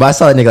forget, but I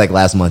saw that nigga like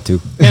last month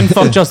too. And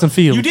fuck Justin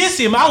Fields. You did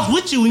see him. I was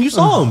with you when you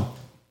saw him.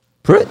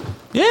 Pruitt?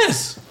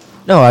 Yes.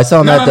 No, I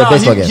saw him at the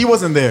baseball he game.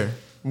 wasn't there.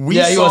 He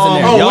wasn't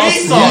there. Oh, Y'all we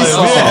saw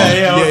him.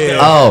 Yeah.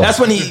 Oh, That's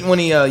when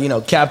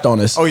he capped on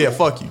us. Oh yeah,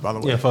 fuck you. By the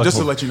way, Yeah, fuck just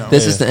you. to let you know.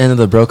 this is the end of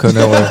the Brocode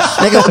Network.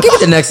 Nigga, give me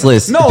the next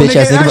list. No, bitch nigga,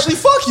 ass nigga. actually,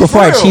 fuck you.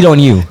 Before for I real. cheat on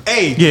you.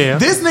 Hey, Yeah.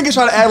 this nigga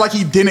tried to act like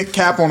he didn't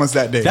cap on us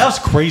that day. That was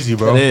crazy,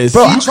 bro. It is.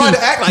 Bro, he tried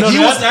to act like he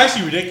was. That's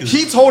actually ridiculous.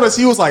 He told us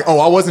he was like, "Oh,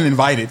 I wasn't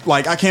invited.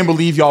 Like, I can't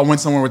believe y'all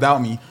went somewhere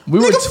without me." We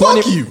were Nigga,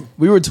 20. Fuck you,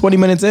 We were 20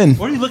 minutes in.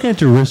 What are you looking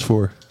at your wrist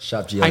for?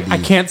 Shop GID. I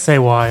can't say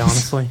why,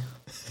 honestly.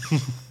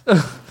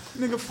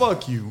 nigga.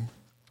 Fuck you.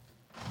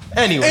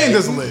 Anyway, And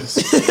this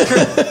list.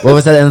 What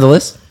was that end of the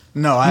list?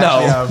 No, I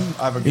actually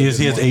have a good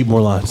He has 8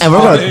 more lines. And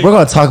we're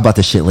gonna talk about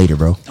this shit later,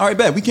 bro. All right,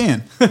 bet we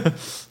can. I'm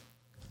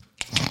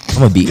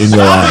gonna be in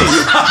your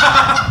eyes.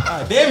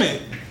 God damn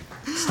it.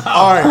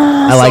 All right,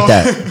 I like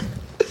that.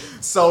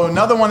 So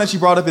another one that she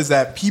brought up is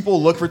that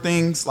people look for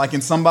things like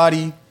in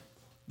somebody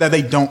that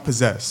they don't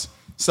possess.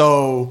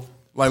 So,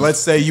 like, let's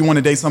say you want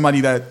to date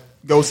somebody that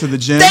goes to the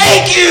gym.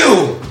 Thank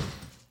you.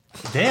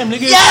 Damn,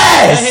 nigga.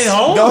 Yes! That hit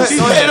home? Go ahead.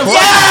 Go ahead.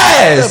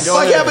 Yes. Go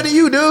what ahead. happened to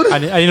you, dude? I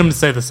need him to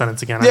say the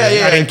sentence again. Yeah, I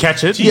yeah. didn't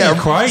catch it. Jesus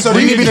Christ. So do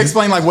you need me to nigga.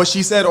 explain like what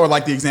she said or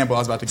like the example I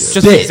was about to give? Just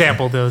an Spit.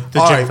 example, the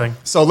All gym right, thing.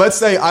 So let's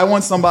say I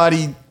want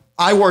somebody,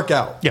 I work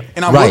out. Yeah.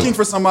 And I'm Right. looking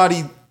for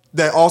somebody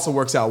that also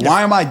works out.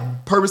 Why am I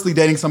purposely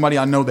dating somebody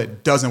I know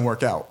that doesn't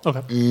work out?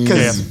 Okay.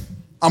 Because Yeah.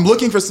 I'm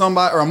looking for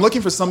somebody, or I'm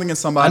looking for something in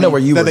somebody I know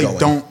where you that were they going.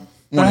 don't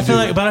But I want to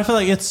feel do. like, I feel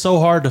like it's so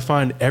hard to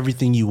find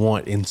everything you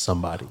want in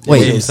somebody. You Wait,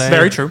 know what I'm it's saying?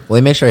 Very true. Well,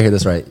 let me make sure I hear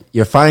this right.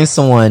 You're finding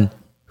someone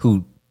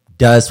who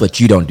does what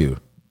you don't do.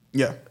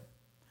 Yeah.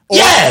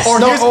 Yes! Or,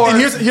 No, here's, or-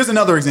 and here's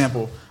another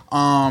example. The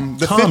Calm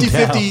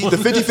 50-50 down. the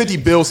 50-50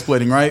 bill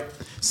splitting, right?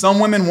 Some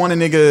women want a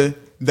nigga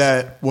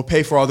that will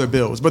pay for all their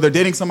bills, but they're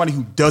dating somebody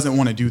who doesn't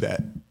want to do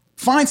that.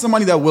 Find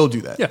somebody that will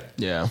do that. Yeah.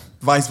 Yeah.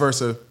 Vice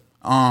versa.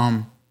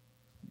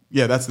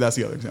 Yeah, that's the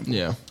other example.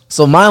 Yeah.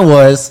 So mine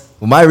was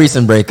with my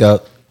recent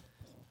breakup.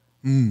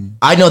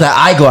 I know that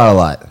I go out a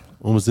lot.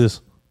 When was this?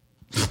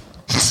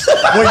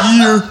 What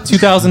year?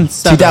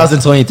 2007.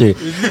 2023.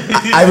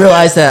 I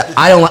realized that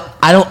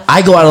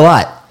I go out a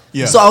lot.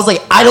 Yeah. So I was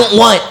like, I don't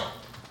want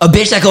a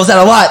bitch that goes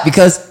out a lot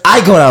because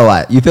I go out a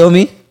lot. You feel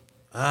me?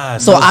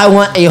 So I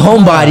want a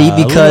homebody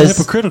because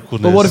hypocritical.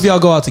 But what if y'all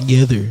go out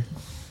together?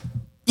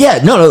 yeah,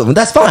 no,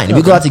 that's fine. If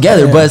we go out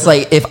together, but it's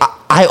like if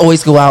I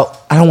always go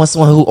out, I don't want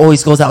someone who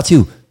always goes out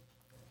too.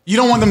 You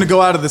don't want them to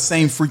go out of the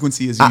same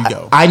frequency as you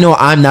go. I know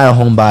I'm not a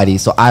homebody,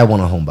 so I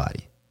want a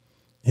homebody.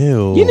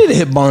 Ew. You need to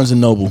hit Barnes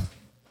and Noble.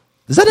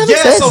 Does that make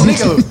Yeah, sense? so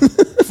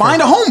nigga,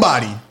 find a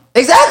homebody.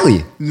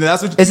 Exactly.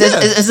 That's what.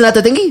 Isn't that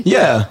the thingy?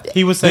 Yeah.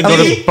 He was saying go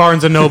to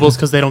Barnes and Nobles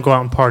because they don't go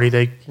out and party.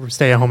 They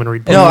stay at home and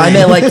read books. No, I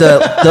meant like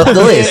the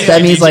list.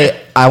 That means like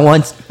I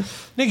want.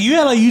 Nigga, you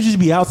had like you just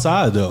be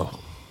outside though.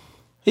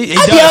 He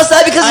I be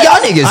outside because of y'all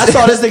niggas. I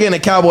saw this nigga in a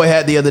cowboy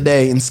hat the other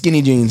day in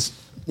skinny jeans.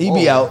 He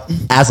be out.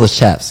 Assless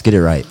chaps. Get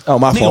it right. Oh,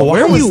 my Nigga, fault.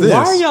 why was this?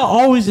 are y'all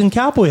always in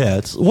cowboy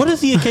hats? What is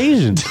the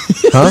occasion?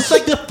 Huh? It's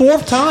like the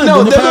 4th time.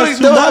 No, in the past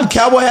 2 they'll have months.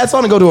 cowboy hats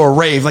on and go to a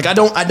rave. Like I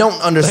don't Like, through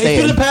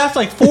understand. the past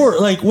like 4.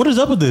 Like, what is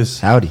up with this?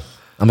 Howdy.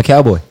 I'm a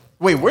cowboy,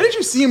 Wait, where did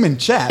you see him in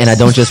chat? and I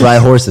don't just ride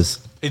horses.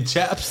 In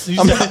chaps.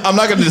 I'm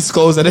not going to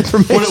disclose that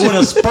information. with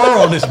a spur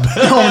on his back.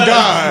 Oh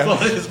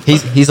God!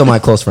 He's on my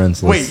close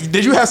friends list. Wait,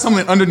 did you have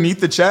something underneath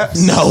the chaps?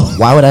 No.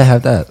 Why would I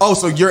have that? Oh,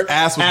 so your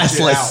ass was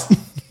shit Assless. out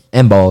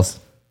And balls.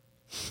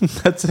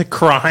 That's a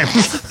crime.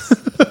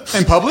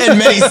 in public? In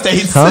many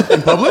states. Huh?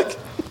 In public?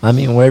 I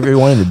mean, wherever you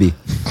wanted to be.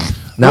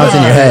 Now it's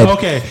in your head.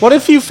 Okay. What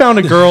if you found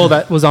a girl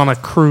that was on a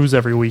cruise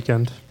every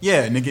weekend?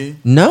 Yeah, nigga.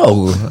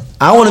 No,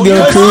 I want to be on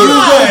a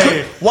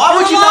cruise Why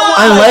would you not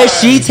want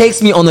unless she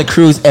takes me on the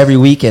cruise every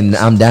weekend.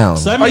 I'm down.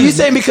 So that Are you means-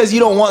 saying because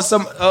you don't want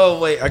some? Oh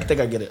wait, I think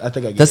I get it.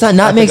 Does that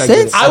not make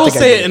sense? I will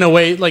say it in a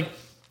way like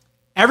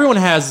everyone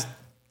has,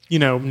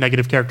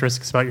 negative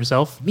characteristics about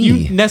yourself. Me.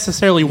 You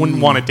necessarily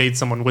wouldn't want to date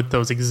someone with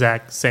those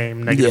exact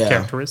same negative Yeah.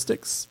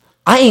 characteristics.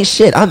 I ain't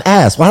shit. I'm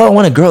ass. Why do I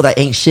want a girl that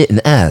ain't shit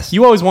and ass?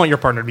 You always want your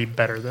partner to be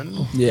better than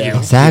Yeah.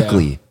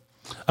 Exactly.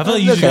 I feel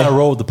like you just gotta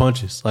roll with the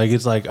punches. Like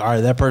it's like, all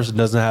right, that person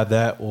doesn't have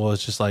that. Well,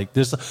 it's just like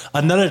there's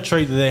another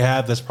trait that they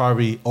have that's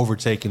probably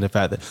overtaking the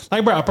fact that,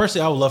 like, bro,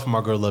 personally, I would love for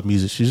my girl to love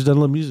music. She just doesn't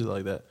love music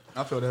like that.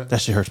 I feel that.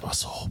 That shit hurts my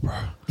soul, bro.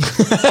 Oh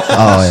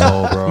yeah.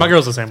 Soul, bro. My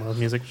girl's the same with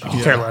music. She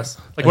can care less.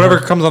 Like whatever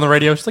comes on the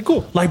radio, she's like,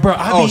 cool. Like, bro,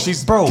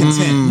 she's bro,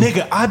 content.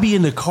 nigga, I be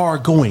in the car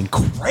going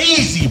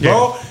crazy,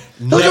 bro.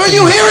 Are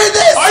you hearing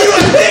this? Are you a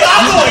nigga?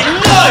 I'm going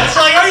nuts.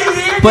 Like, are you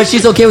hearing? But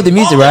she's okay with the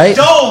music, right?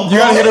 Dome, You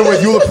gotta hit her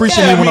with, you'll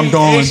appreciate me when I'm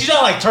gone. She's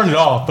not like turn it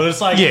off, but it's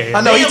like, Yeah.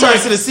 I know he nigga, turns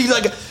like, to the seat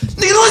like,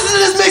 nigga, listen to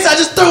this mix. I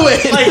just threw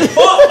it. like,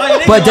 fuck,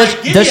 like, nigga, But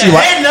like, give does me she a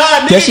like? head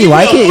nod, Does nigga, she give me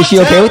like a it? Is she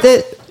foot okay tap. with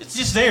it?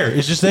 just there.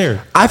 It's just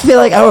there. I feel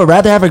like I would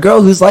rather have a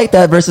girl who's like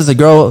that versus a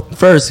girl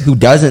first who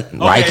doesn't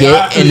like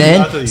it, and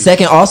then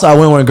second, also I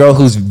wouldn't want a girl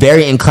who's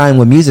very inclined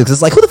with music.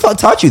 It's like, who the fuck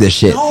taught you this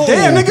shit?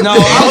 Damn, nigga. No,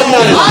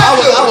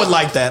 I would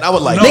like that. I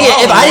would like Nigga,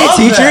 that. if I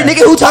didn't teach her,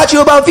 nigga, who taught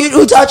you about Future?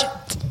 Who taught you?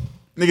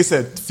 Nigga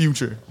said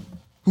Future.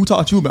 Who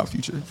taught you about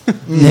Future?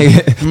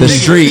 Nigga, the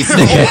streets,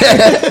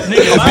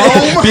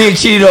 nigga. Being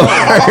cheated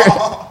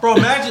on.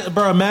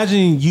 Bro,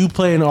 imagine you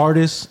play an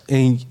artist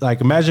and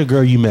like imagine a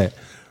girl you met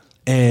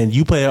and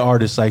you play an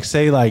artist like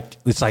say like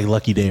it's like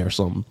Lucky Day or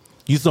something.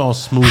 You throw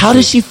smooth. How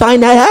does she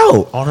find that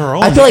out? On her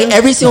own. I feel like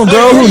every single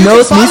girl who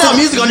knows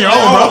music on your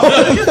own,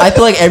 bro. I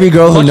feel like every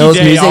girl who knows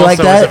music like Is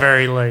a that.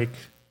 very like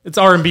it's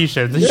R&B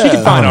shit. She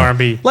can find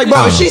R&B. Like,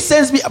 bro, if she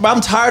sends me,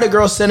 I'm tired of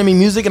girls sending me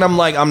music, and I'm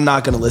like, I'm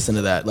not gonna listen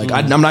to that. Like,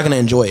 I'm not gonna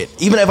enjoy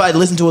it. Even if I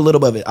listen to a little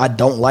bit of it, I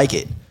don't like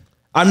it.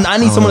 I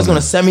need someone that's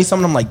gonna send me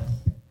something. I'm like,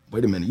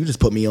 wait a minute, you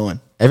just put me on.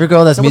 Every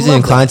girl that's music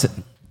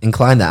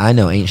inclined that I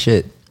know ain't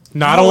shit.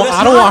 No, I don't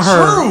want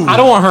her. I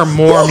don't want her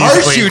more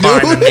musically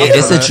inclined than me.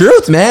 It's the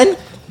truth, man.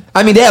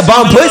 I mean, they have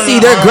bomb pussy.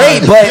 They're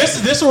great, but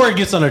this is where it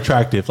gets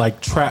unattractive.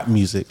 Like trap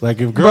music. Like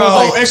if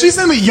girls, Bro, and she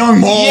sent me Young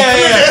Maul.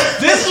 yeah.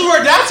 That's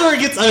where it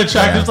gets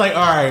unattractive. It's like,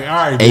 all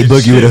right. A bitch,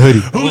 boogie with a hoodie.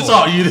 Who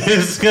taught you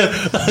this?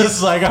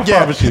 It's like I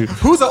promise you,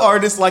 Who's an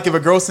artist like if a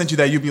girl sent you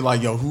that, you'd be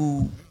like, yo,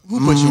 who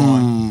put you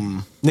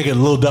on? nigga,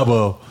 Lil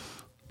Double.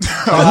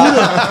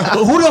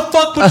 Who the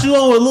fuck put you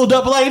on with Lil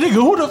Double? Like nigga,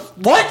 who the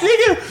what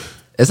nigga?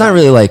 it's not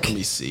really like. Let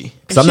me see.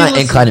 Because I'm not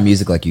inclined to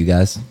music like you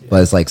guys,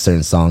 but it's like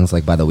certain songs,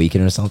 like by The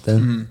Weeknd or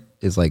something.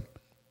 It's like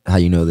how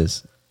you know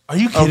this. Are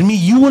you kidding me?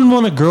 You wouldn't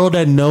want a girl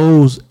that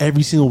knows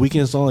every single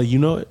Weeknd song like you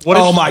know it?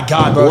 Oh my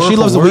god, bro! She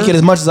loves The Weeknd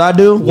as much as I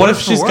do. What if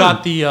she's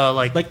got the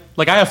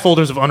like I have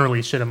folders of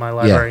unreleased shit in my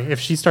library. If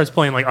she starts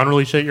playing like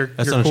unreleased shit,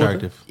 That's you're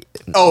unattractive.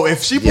 Cool. Oh,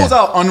 if she pulls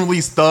out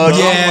unreleased Thug,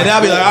 Yeah,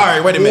 that'd be like, all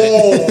right, wait a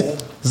minute.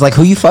 It's like,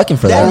 who you fucking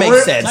for That that?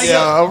 makes sense.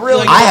 Yeah,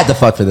 really. I had to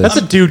fuck for this. That's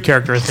a dude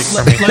characteristic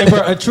for me. Like,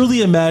 bro, I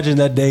truly imagine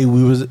that day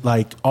we was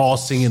like all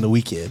singing The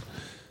Weeknd.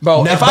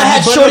 Bro, Now, if I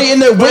had Shorty in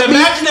there but with me,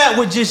 imagine that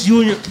with just you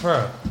and your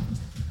bro.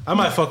 I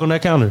might fuck on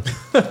that counter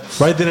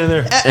right then and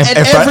there. and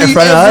in front of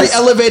every us?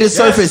 elevated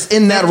surface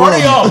in that room,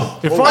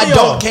 I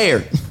don't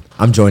care.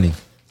 I'm joining.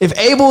 If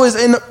Abel is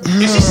in,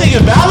 Is she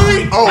singing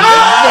Valerie? Oh,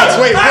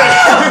 wait.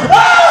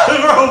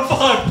 Bro,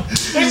 fuck.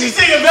 Is she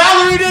singing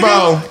Valerie, nigga?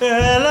 Bro.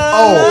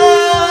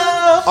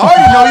 I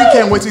already know you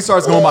can't wait till he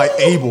starts going by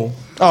Abel.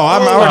 oh,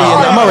 I'm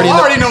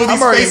already know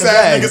these in face the ass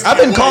bag. niggas I've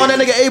been can't calling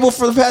wait. that nigga Abel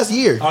for the past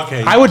year.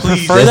 Okay. I would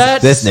please. prefer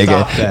that. This nigga.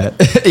 Stop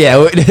that. Yeah,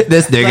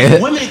 this nigga.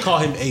 Like, women call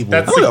him Abel.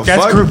 That's What the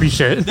that's fuck? groupie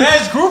shit.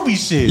 That's groupie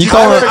shit. You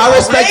call him, I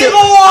respect him. Abel!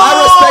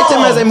 I respect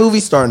him as a movie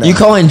star now. you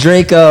calling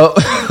Draco?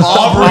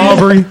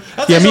 Aubrey.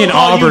 Yeah, me and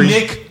Aubrey.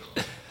 Nick.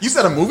 You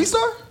said a movie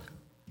star?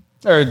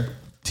 or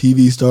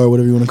TV star,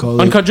 whatever you want to call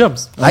it. Uncut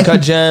Gems.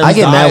 Uncut Gems. I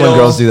get mad when Idol.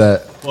 girls do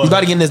that. You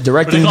about to get in this What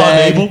directing they call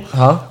bag. him Abel?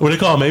 Huh? What they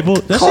call him Abel?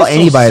 That's Call just so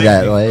anybody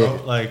that, sickening, like-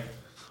 bro. Like,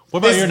 what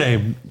about your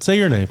name? Say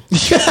your name.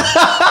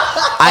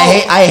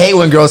 I hate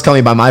when girls call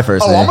me by my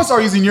first Oh, I'm name. gonna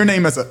start using your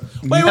name as a.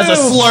 Wait, As a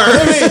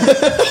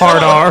slur.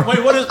 Hard R.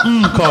 Wait, what does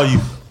call you?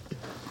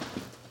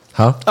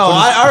 Huh? Oh,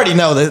 I already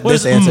know What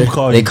this does answer.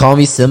 call They you? call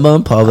me Simba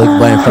in public,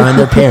 but in front of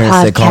their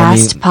parents, they call me.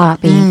 Podcast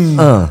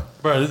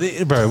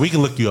Poppy. Bro, we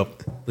can look you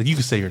up. Like, you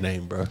can say your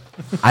name, bro.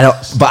 I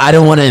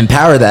don't want to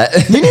empower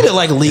that. You need to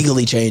like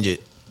legally change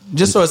it,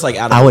 just so it's like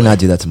out of. I would not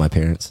do that to my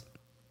parents.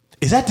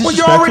 Is that Well,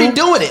 disrespectful? you're already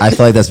doing it. I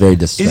feel like that's very Is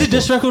disrespectful. it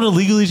disrespectful to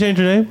legally change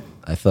your name?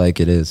 I feel like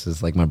it is.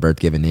 It's like my birth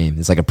given name.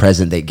 It's like a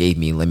present they gave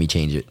me. Let me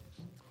change it.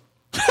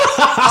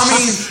 I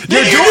mean,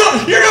 You're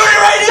doing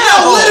it right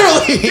now.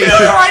 Literally. You're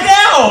doing it right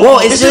now. Well,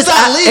 it's just just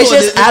not legal. it's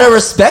just out of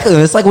respect.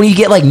 It's like when you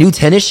get like new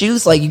tennis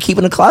shoes, like you keep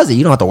in the closet.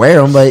 You don't have to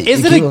wear them, but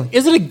Is you keep 'em.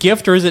 it a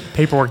gift or is it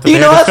paperwork that You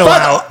they know had to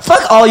what? fill out?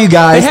 Fuck all you They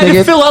guys. had to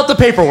nigga. fill out the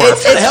paperwork.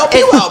 It's to help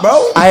you out,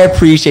 bro. I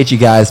appreciate you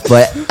guys,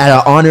 but out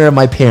of honor of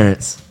my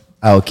parents,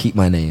 I will keep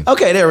my name.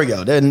 Okay, there we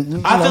go.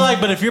 Then I feel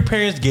like, but if your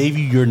parents gave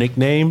you your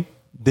nickname,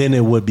 then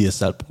it would be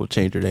acceptable to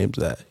change your name to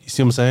that. You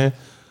see what I'm saying?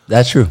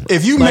 That's true.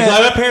 if you Like,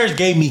 met, my parents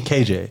gave me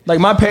KJ. like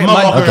my Okay.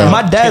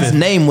 dad's Kidding.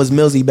 name was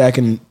Millsy back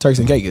in Turks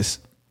and Caicos.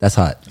 That's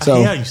hot. So- I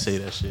hate how you say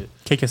that shit.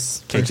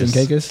 Cakes. Turks and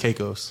Caicos.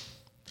 Caicos.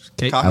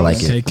 I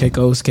like it.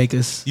 Caicos. You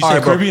say All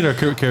right, bro. Caribbean or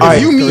Caribbean?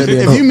 if you meet,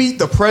 Caribbean. if you meet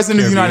the president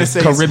of the United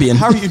States, Caribbean.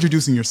 how are you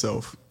introducing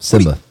yourself?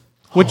 Simba.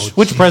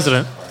 Which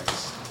president?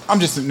 I'm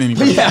just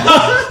anyway.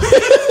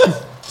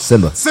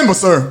 Simba. Simba,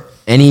 sir.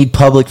 Any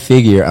public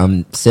figure,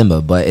 I'm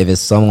Simba. But if it's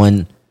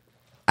someone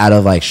out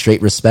of like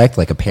straight respect,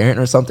 like a parent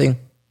or something,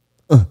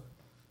 that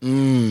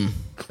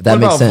What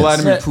makes about sense.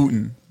 Vladimir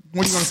Putin?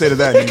 What are you gonna say to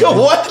that? Nigga?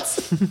 What?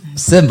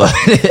 Simba.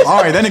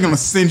 All right, that nigga gonna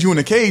send you in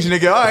a cage,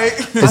 nigga. All right.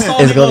 I saw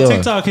a It's nigga gonna on be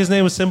TikTok. His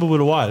name was Simba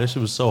with a Y. That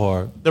shit was so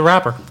hard. The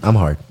rapper. I'm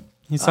hard.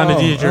 He signed to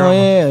DJ Oh Drama.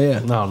 yeah. I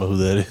don't know who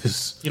that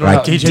is. You don't know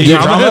Right. who DJ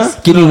Give- Drama is?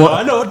 Give me I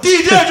one. know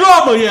DJ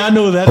Drama. Yeah, I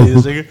know who that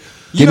is, nigga.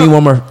 Give me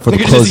one more for the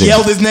Nigga just closing.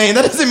 yelled his name.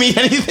 That doesn't mean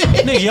anything.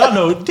 Nigga, y'all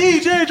know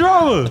DJ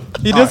Drama.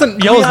 He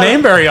doesn't yell his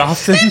name very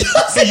often.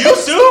 He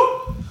used to.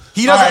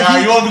 He doesn't. All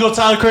right, you want me to go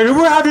Tyler Creator?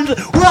 We're out in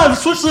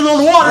Switzerland on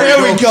the water.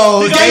 There we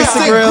go.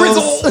 Gangsta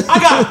Grills. I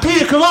got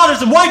pina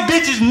coladas and white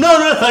bitches.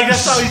 No, like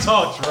that's how he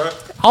talks, bro.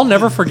 I'll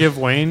never forgive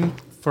Wayne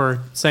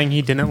for saying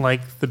he didn't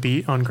like the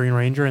beat on Green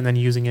Ranger and then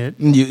using it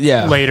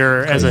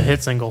later as a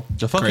hit single.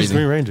 The fuck is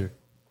Green Ranger?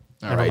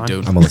 All right,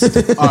 dude. I'm gonna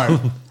listen to it. All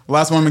right.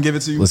 Last one I'm gonna give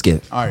it to you. Let's get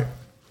it. All right.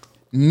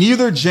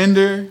 Neither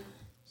gender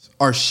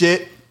are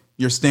shit.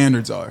 Your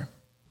standards are.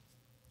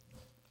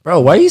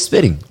 Bro, why are you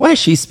spitting? Why is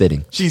she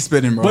spitting? She's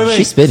spitting, bro. Wait,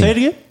 She's spitting. say it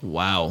again.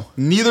 Wow.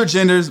 Neither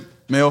gender's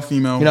male,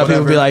 female. You know,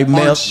 people be like,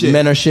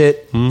 men are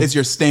shit. It's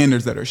your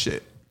standards that are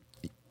shit.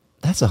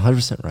 That's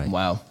 100% right.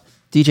 Wow.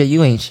 DJ,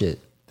 you ain't shit.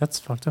 That's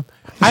fucked up.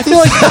 I feel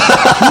like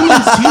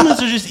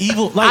humans are just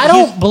evil. Like, I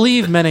don't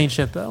believe men ain't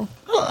shit though,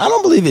 I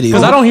don't believe it either.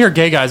 because I don't hear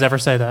gay guys ever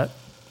say that.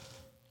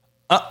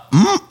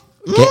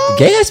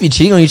 Gay guys be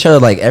cheating on each other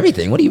like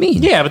everything. What do you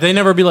mean? Yeah, but they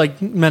never be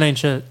like men ain't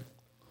shit.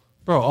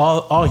 Bro,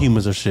 all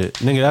humans are shit,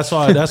 nigga.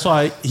 That's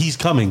why he's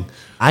coming.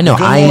 I know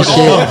I ain't shit.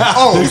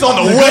 Oh, he's on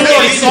the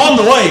way. He's on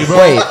the way, bro.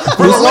 Wait,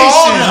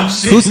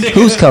 Revelation.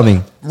 who's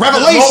coming?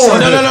 Revelation.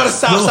 No.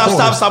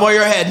 Stop while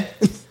you're ahead.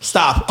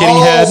 Stop. Getting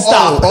head.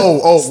 Stop.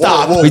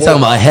 Stop. We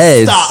talking about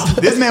heads. Stop.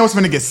 This man was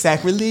finna get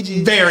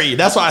sacrilegious. Very.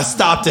 That's why I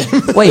stopped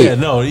him. Wait, Yeah,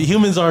 no,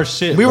 humans are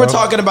shit. We bro. were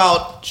talking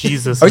about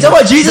Jesus. are you talking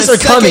about Jesus the or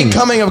coming? second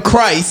coming of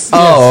Christ.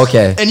 Oh,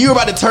 okay. And you were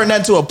about to turn that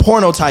into a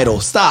porno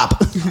title.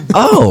 Stop.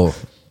 Oh,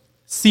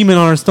 Semen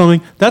on her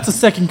stomach. That's a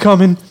second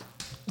coming.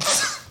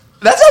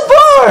 that's a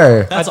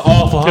bar. That's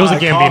awful. It was a high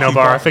Gambino coffee,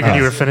 bar. bro. I figured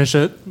you would finish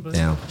it.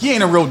 Damn. He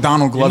ain't a real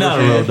Donald You're Glover. not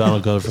a real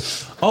Donald Glover.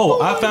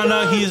 Oh, I found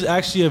out he is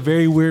actually a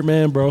very weird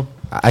man, bro.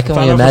 I can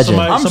Found only out from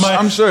imagine.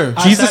 I'm sure.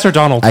 Jesus or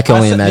Donald? I can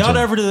only Y'all imagine.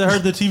 ever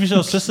heard the TV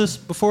show Sisters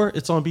before?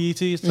 It's on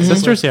BET. It's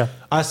Sisters, yeah.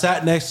 I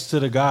sat next to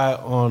the guy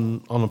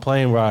on the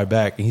plane ride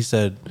back, and he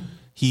said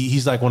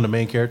he's like one of the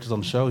main characters on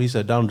the show. He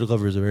said Donald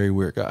Glover is a very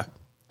weird guy.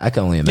 I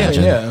can only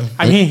imagine. Yeah.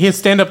 I mean, his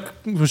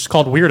stand-up was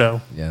called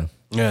Weirdo. Yeah.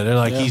 Yeah, they're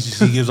like he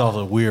gives off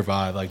a weird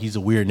vibe. Like he's a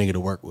weird nigga to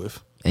work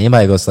with.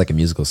 Anybody goes to like a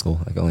musical school,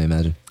 I can only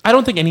imagine. I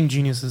don't think any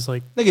genius is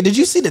like. Nigga, did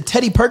you see the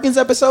Teddy Perkins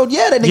episode?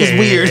 Yeah, that nigga's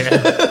weird.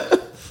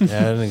 Yeah,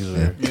 that nigga's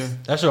weird. Yeah.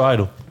 That's your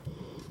idol.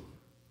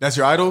 That's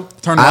your idol?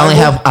 Turn I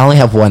only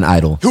have one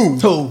idol.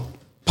 Who?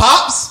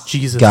 Pops?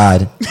 Jesus.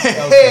 God.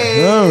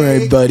 Hey. All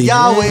right, buddy.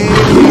 Yahweh.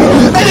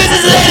 And this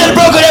is the end of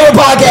the Brocode Network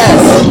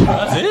podcast.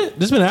 That's it.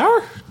 This been an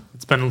hour.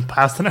 It's been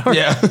past an hour.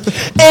 Yeah.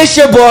 It's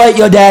your boy,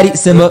 your daddy,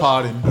 Simba.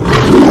 Podding.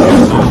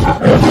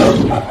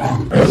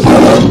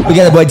 We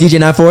got the boy DJ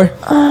 94.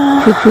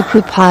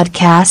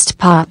 Podcast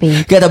Poppy.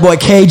 We got that boy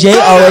KJ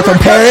all the way from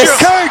Paris.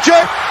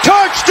 KJ,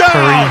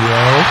 touchdown!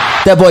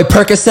 That boy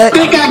Percocet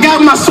Think I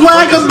got my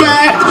swagger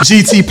back.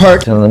 GT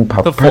Perk.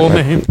 The full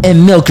name.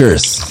 and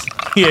Milkers.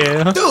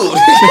 Yeah.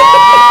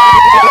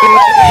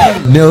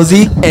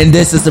 Millsy. And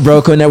this is the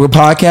Brocode Network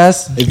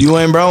podcast. If you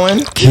ain't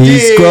broing,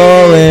 Keep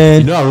scrolling.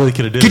 You know I really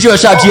could have did Get it. you a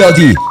shot,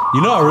 GLD.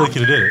 You know I really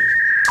could have did it.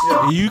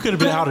 You could have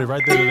been outed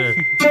right then and there.